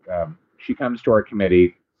Chagger. She comes to our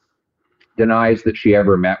committee, denies that she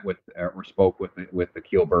ever met with or spoke with the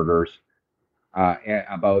Kielburgers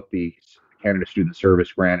about the Canada Student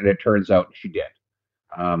Service Grant, and it turns out she did.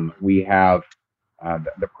 We have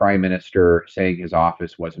the Prime Minister saying his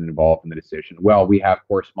office wasn't involved in the decision. Well, we have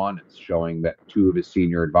correspondence showing that two of his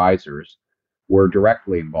senior advisors were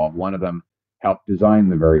directly involved. One of them helped design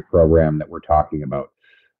the very program that we're talking about.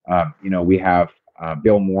 We have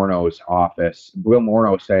Bill Morneau's office. Bill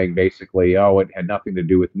Morneau saying basically, it had nothing to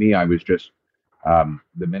do with me. I was just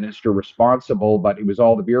the minister responsible, but it was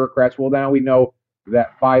all the bureaucrats. Well, now we know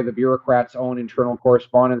that by the bureaucrats' own internal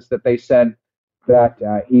correspondence that they said that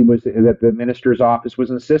that the minister's office was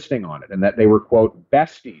insisting on it, and that they were, quote,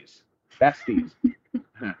 besties.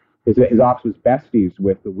 His office was besties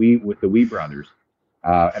with the Wee brothers,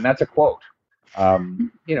 and that's a quote.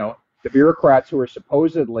 The bureaucrats who are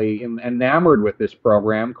supposedly enamored with this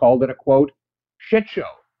program called it a, quote, shit show.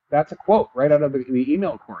 That's a quote right out of the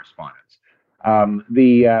email correspondence.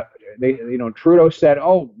 Trudeau said,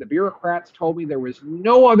 the bureaucrats told me there was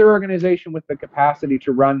no other organization with the capacity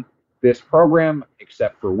to run this program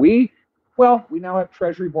except for we. Well, we now have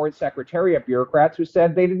Treasury Board Secretariat bureaucrats who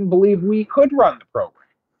said they didn't believe we could run the program.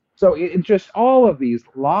 So it's just all of these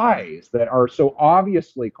lies that are so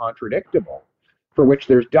obviously contradictable, for which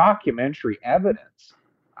there's documentary evidence.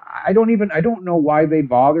 I don't know why they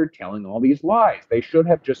bothered telling all these lies. They should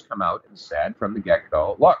have just come out and said from the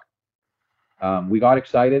get-go, look, we got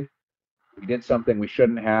excited. We did something we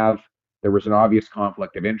shouldn't have. There was an obvious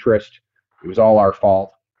conflict of interest. It was all our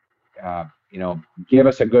fault. Give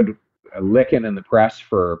us a good licking in the press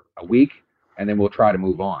for a week, and then we'll try to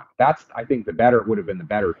move on. That's, I think, would have been the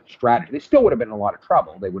better strategy. They still would have been in a lot of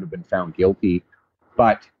trouble. They would have been found guilty,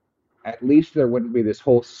 but at least there wouldn't be this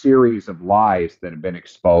whole series of lies that have been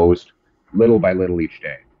exposed little by little each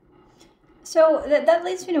day. So that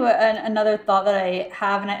leads me to another thought that I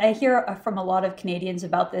have, and I hear from a lot of Canadians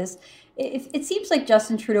about this. It seems like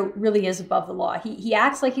Justin Trudeau really is above the law. He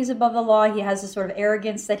acts like he's above the law. He has this sort of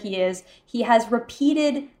arrogance that he is. He has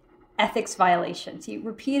repeated ethics violations. He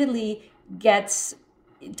repeatedly gets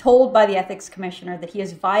told by the ethics commissioner that he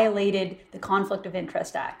has violated the Conflict of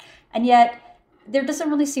Interest Act. And yet there doesn't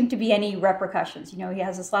really seem to be any repercussions. He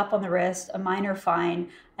has a slap on the wrist, a minor fine.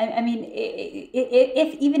 I mean,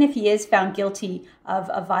 even if he is found guilty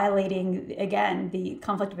of violating, again, the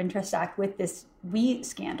Conflict of Interest Act with this WE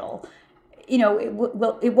scandal, it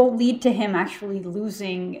won't lead to him actually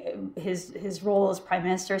losing his role as Prime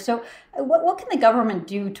Minister. So what can the government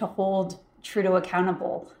do to hold Trudeau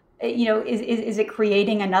accountable? Is it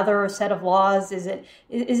creating another set of laws? Is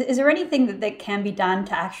there anything that can be done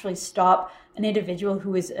to actually stop an individual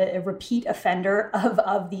who is a repeat offender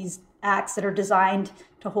of these acts that are designed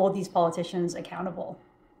to hold these politicians accountable?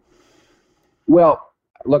 Well,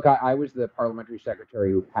 look, I was the parliamentary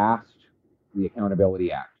secretary who passed the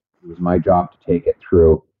Accountability Act. It was my job to take it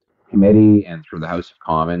through committee and through the House of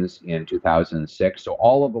Commons in 2006. So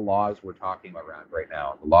all of the laws we're talking about right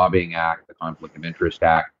now, the Lobbying Act, the Conflict of Interest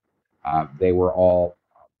Act, they were all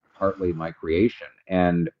partly my creation.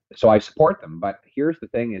 And so I support them. But here's the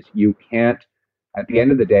thing is you can't, at the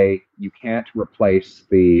end of the day, you can't replace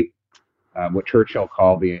the what Churchill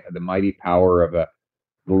called the mighty power of the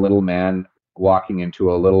little man walking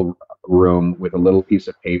into a little room with a little piece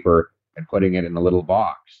of paper and putting it in a little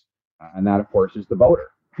box. And that, of course, is the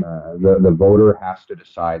voter. The voter has to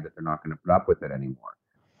decide that they're not going to put up with it anymore.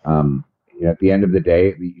 At the end of the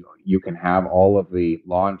day, you can have all of the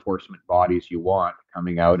law enforcement bodies you want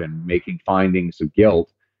coming out and making findings of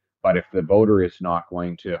guilt, but if the voter is not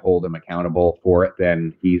going to hold him accountable for it,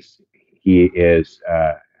 then he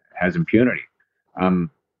has impunity.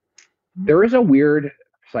 There is a weird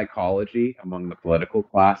psychology among the political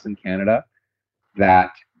class in Canada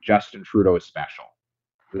that Justin Trudeau is special.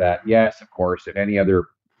 That, yes, of course, if any other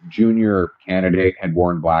junior candidate had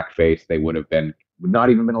worn blackface, they would not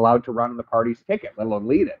even been allowed to run on the party's ticket, let alone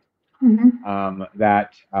lead it. Mm-hmm.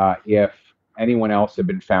 If anyone else had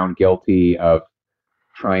been found guilty of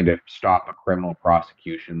trying to stop a criminal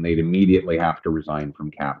prosecution, they'd immediately have to resign from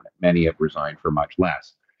cabinet. Many have resigned for much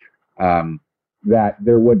less. That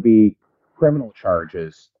there would be criminal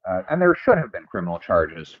charges, and there should have been criminal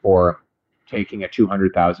charges for taking a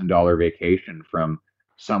 $200,000 vacation from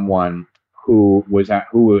someone who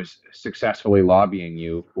was successfully lobbying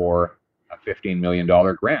you for a $15 million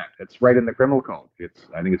grant. It's right in the criminal code.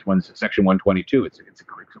 I think it's section 122. It's a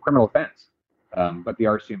criminal offense, but the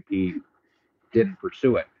RCMP didn't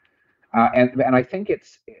pursue it. And I think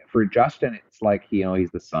it's for Justin. It's like he's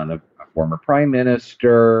the son of a former prime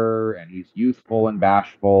minister, and he's youthful and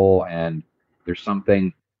bashful, and there's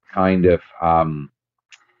something kind of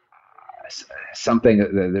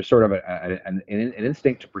there's sort of an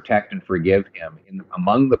instinct to protect and forgive him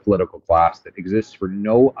among the political class that exists for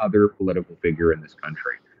no other political figure in this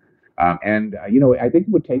country. I think it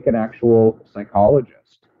would take an actual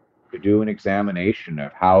psychologist to do an examination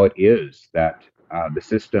of how it is that the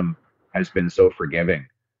system has been so forgiving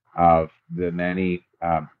of the many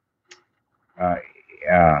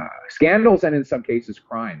scandals and in some cases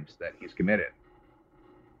crimes that he's committed.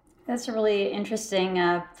 That's a really interesting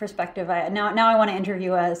perspective. Now I want to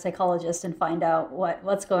interview a psychologist and find out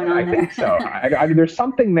what's going on there. I think so. I mean, there's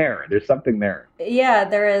something there. Yeah,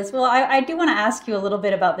 there is. Well, I do want to ask you a little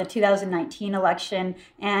bit about the 2019 election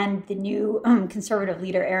and the new Conservative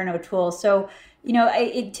leader, Erin O'Toole. So,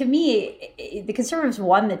 to me, the Conservatives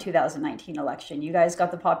won the 2019 election. You guys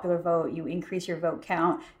got the popular vote. You increased your vote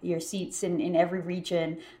count, your seats in every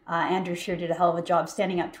region. Andrew Scheer did a hell of a job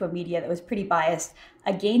standing up to a media that was pretty biased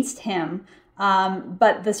against him.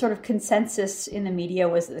 But the sort of consensus in the media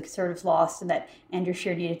was that the Conservatives lost and that Andrew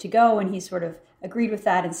Scheer needed to go, and he sort of agreed with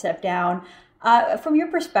that and stepped down. From your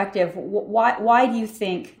perspective, why do you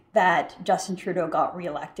think that Justin Trudeau got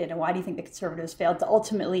reelected, and why do you think the Conservatives failed to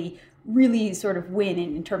ultimately really sort of win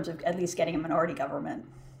in terms of at least getting a minority government?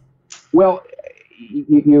 Well,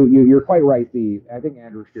 you're quite right. I think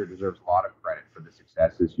Andrew Scheer deserves a lot of credit for the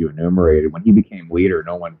successes you enumerated. When he became leader,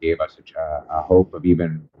 no one gave us a hope of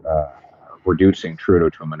even reducing Trudeau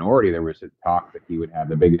to a minority. There was a talk that he would have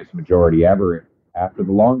the biggest majority ever after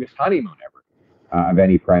the longest honeymoon ever of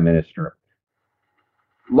any prime minister.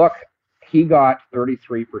 Look, he got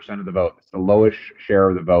 33% of the vote. It's the lowest share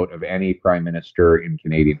of the vote of any prime minister in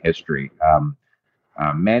Canadian history.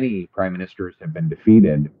 Many prime ministers have been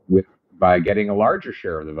defeated by getting a larger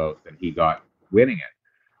share of the vote than he got winning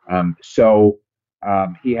it. So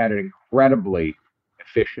he had an incredibly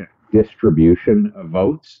efficient distribution of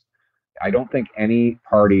votes. I don't think any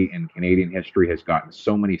party in Canadian history has gotten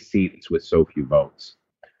so many seats with so few votes.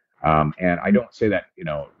 And I don't say that,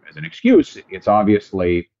 as an excuse. It's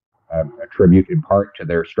obviously a tribute in part to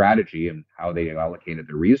their strategy and how they allocated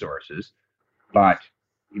their resources. But,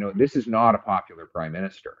 this is not a popular prime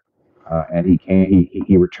minister. And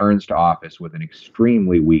he returns to office with an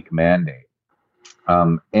extremely weak mandate.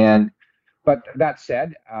 But that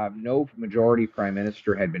said, no majority prime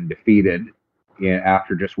minister had been defeated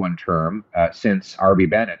after just one term since R.B.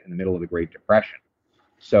 Bennett in the middle of the Great Depression.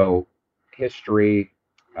 So history,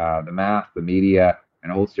 the math, the media,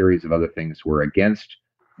 and a whole series of other things were against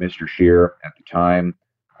Mr. Scheer at the time.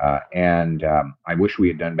 And I wish we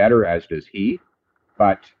had done better, as does he.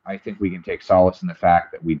 But I think we can take solace in the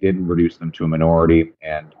fact that we did reduce them to a minority,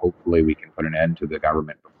 and hopefully we can put an end to the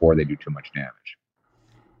government before they do too much damage.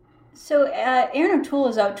 So Aaron O'Toole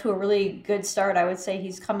is out to a really good start. I would say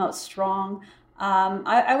he's come out strong.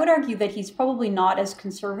 I would argue that he's probably not as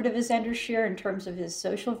conservative as Andrew Scheer in terms of his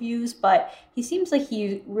social views, but he seems like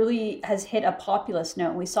he really has hit a populist note.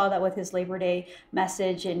 And we saw that with his Labor Day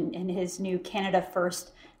message and his new Canada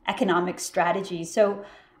First economic strategy. So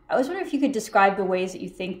I was wondering if you could describe the ways that you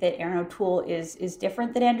think that Aaron O'Toole is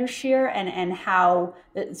different than Andrew Scheer, and how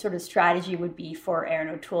the sort of strategy would be for Aaron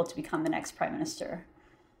O'Toole to become the next Prime Minister.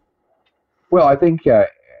 Well, I think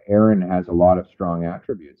Aaron has a lot of strong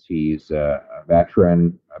attributes. He's a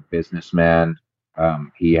veteran, a businessman.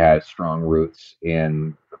 He has strong roots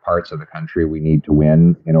in the parts of the country we need to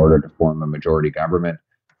win in order to form a majority government.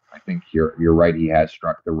 I think you're right. He has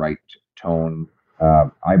struck the right tone.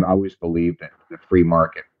 I've always believed that the free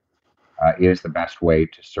market is the best way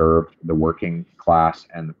to serve the working class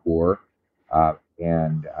and the poor. By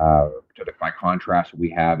contrast, what we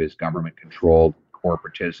have is government-controlled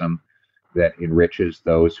corporatism that enriches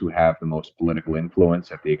those who have the most political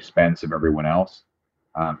influence at the expense of everyone else.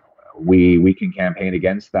 We can campaign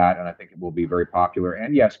against that, and I think it will be very popular,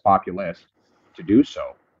 and yes, populist, to do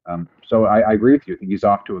so. So I agree with you. I think he's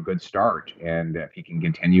off to a good start, and if he can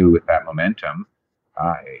continue with that momentum,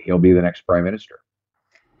 he'll be the next Prime Minister.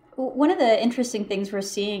 One of the interesting things we're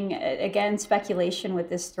seeing, again, speculation with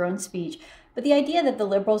this throne speech, but the idea that the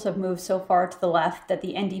Liberals have moved so far to the left that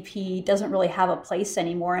the NDP doesn't really have a place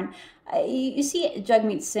anymore. And you see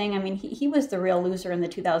Jagmeet Singh, I mean, he was the real loser in the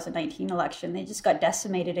 2019 election. They just got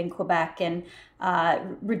decimated in Quebec and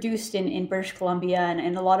reduced in British Columbia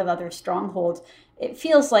and a lot of other strongholds. It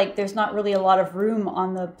feels like there's not really a lot of room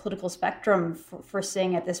on the political spectrum for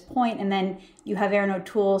Singh at this point. And then you have Aaron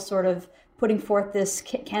O'Toole sort of putting forth this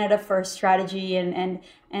Canada First strategy, and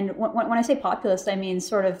when I say populist, I mean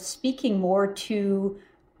sort of speaking more to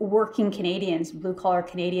working Canadians, blue collar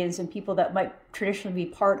Canadians, and people that might traditionally be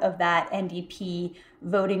part of that NDP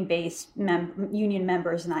voting base, union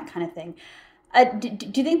members, and that kind of thing.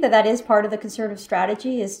 Do you think that is part of the Conservative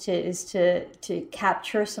strategy? Is to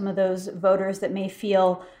capture some of those voters that may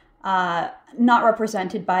feel not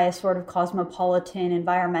represented by a sort of cosmopolitan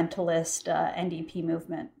environmentalist NDP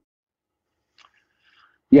movement?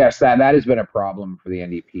 Yes, that has been a problem for the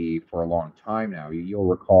NDP for a long time now. You'll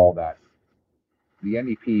recall that the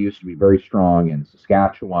NDP used to be very strong in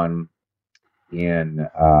Saskatchewan, in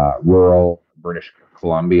rural British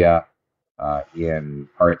Columbia, in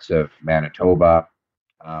parts of Manitoba,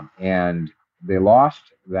 and they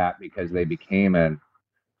lost that because they became an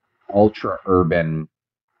ultra-urban,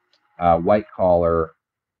 white-collar,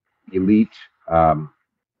 elite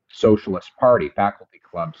socialist party, faculty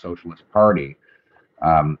club socialist party.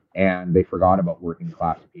 And they forgot about working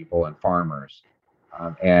class people and farmers.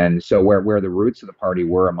 And so where the roots of the party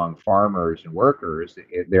were among farmers and workers,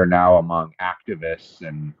 they're now among activists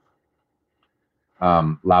and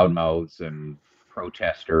loudmouths and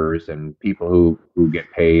protesters and people who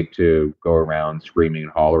get paid to go around screaming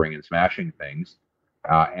and hollering and smashing things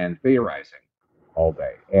and theorizing all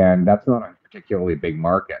day. And that's not a particularly big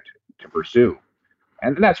market to pursue.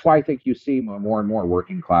 And that's why I think you see more and more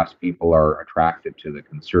working class people are attracted to the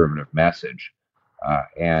Conservative message.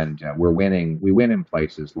 We win in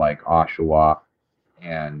places like Oshawa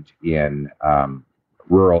and in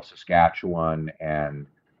rural Saskatchewan and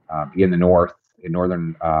in the north, in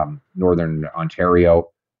northern Ontario.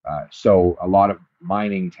 So a lot of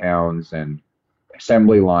mining towns and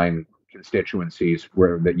assembly line constituencies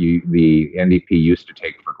where the NDP used to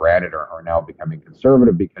take for granted are now becoming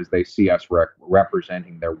Conservative because they see us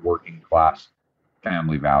representing their working class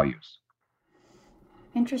family values.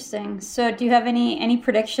 Interesting. So do you have any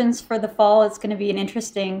predictions for the fall? It's going to be an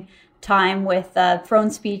interesting time with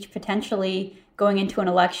throne speech potentially going into an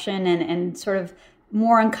election and sort of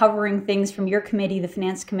more uncovering things from your committee, the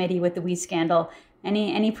Finance Committee, with the Wee scandal.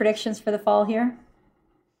 Any predictions for the fall here?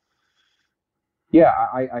 Yeah,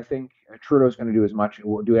 I think Trudeau's going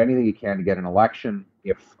to do anything he can to get an election.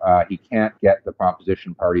 If he can't get the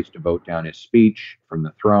proposition parties to vote down his speech from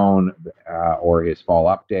the throne or his fall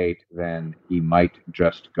update, then he might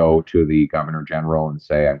just go to the Governor General and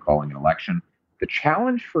say, I'm calling an election. The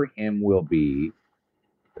challenge for him will be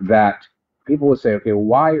that people will say, okay,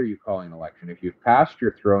 why are you calling an election? If you've passed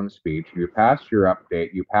your throne speech, you've passed your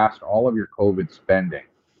update, you passed all of your COVID spending,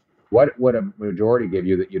 what would a majority give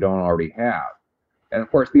you that you don't already have? And of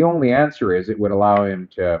course, the only answer is it would allow him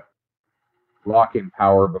to lock in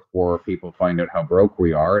power before people find out how broke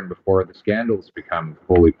we are and before the scandals become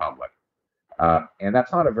fully public. And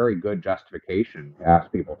that's not a very good justification to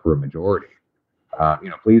ask people for a majority.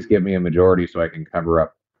 Please give me a majority so I can cover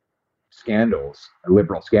up scandals,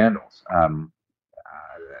 liberal scandals.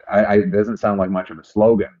 It doesn't sound like much of a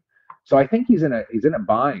slogan. So I think he's in a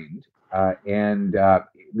bind, and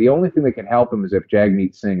the only thing that can help him is if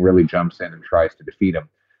Jagmeet Singh really jumps in and tries to defeat him,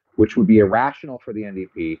 which would be irrational for the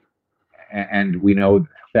NDP, and we know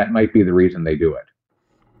that might be the reason they do it.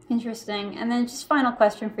 Interesting. And then just final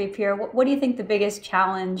question for you, Pierre. What do you think the biggest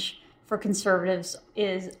challenge for conservatives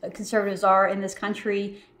are in this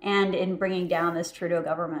country and in bringing down this Trudeau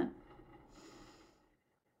government?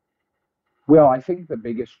 Well, I think the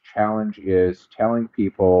biggest challenge is telling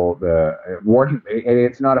people warning.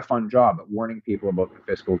 It's not a fun job, but warning people about the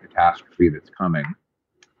fiscal catastrophe that's coming,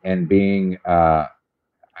 and being,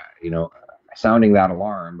 sounding that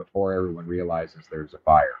alarm before everyone realizes there's a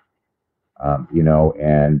fire.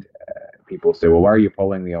 And people say, well, why are you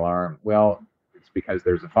pulling the alarm? Well, it's because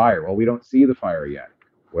there's a fire. Well, we don't see the fire yet.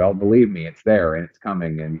 Well, believe me, it's there and it's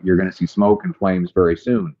coming, and you're going to see smoke and flames very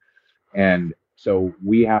soon. And so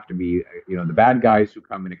we have to be, the bad guys who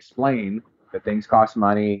come and explain that things cost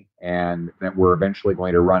money and that we're eventually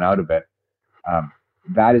going to run out of it.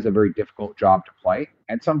 That is a very difficult job to play.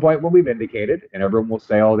 At some point, we'll be vindicated, and everyone will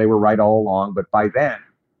say, oh, they were right all along. But by then,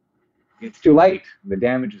 it's too late. The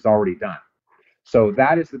damage is already done. So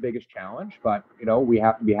that is the biggest challenge. But, we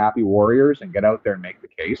have to be happy warriors and get out there and make the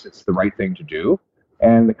case. It's the right thing to do.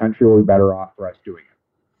 And the country will be better off for us doing it.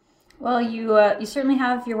 Well, you certainly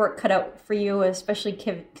have your work cut out for you, especially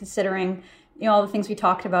considering all the things we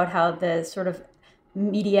talked about, how the sort of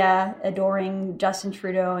media adoring Justin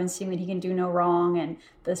Trudeau and seeing that he can do no wrong, and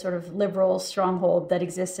the sort of liberal stronghold that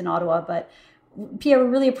exists in Ottawa. But Pierre, we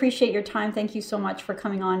really appreciate your time. Thank you so much for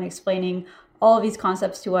coming on and explaining all of these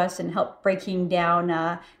concepts to us and help breaking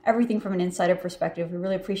down everything from an insider perspective. We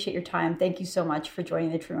really appreciate your time. Thank you so much for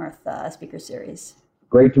joining the True North Speaker Series.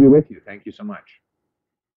 Great to be with you. Thank you so much.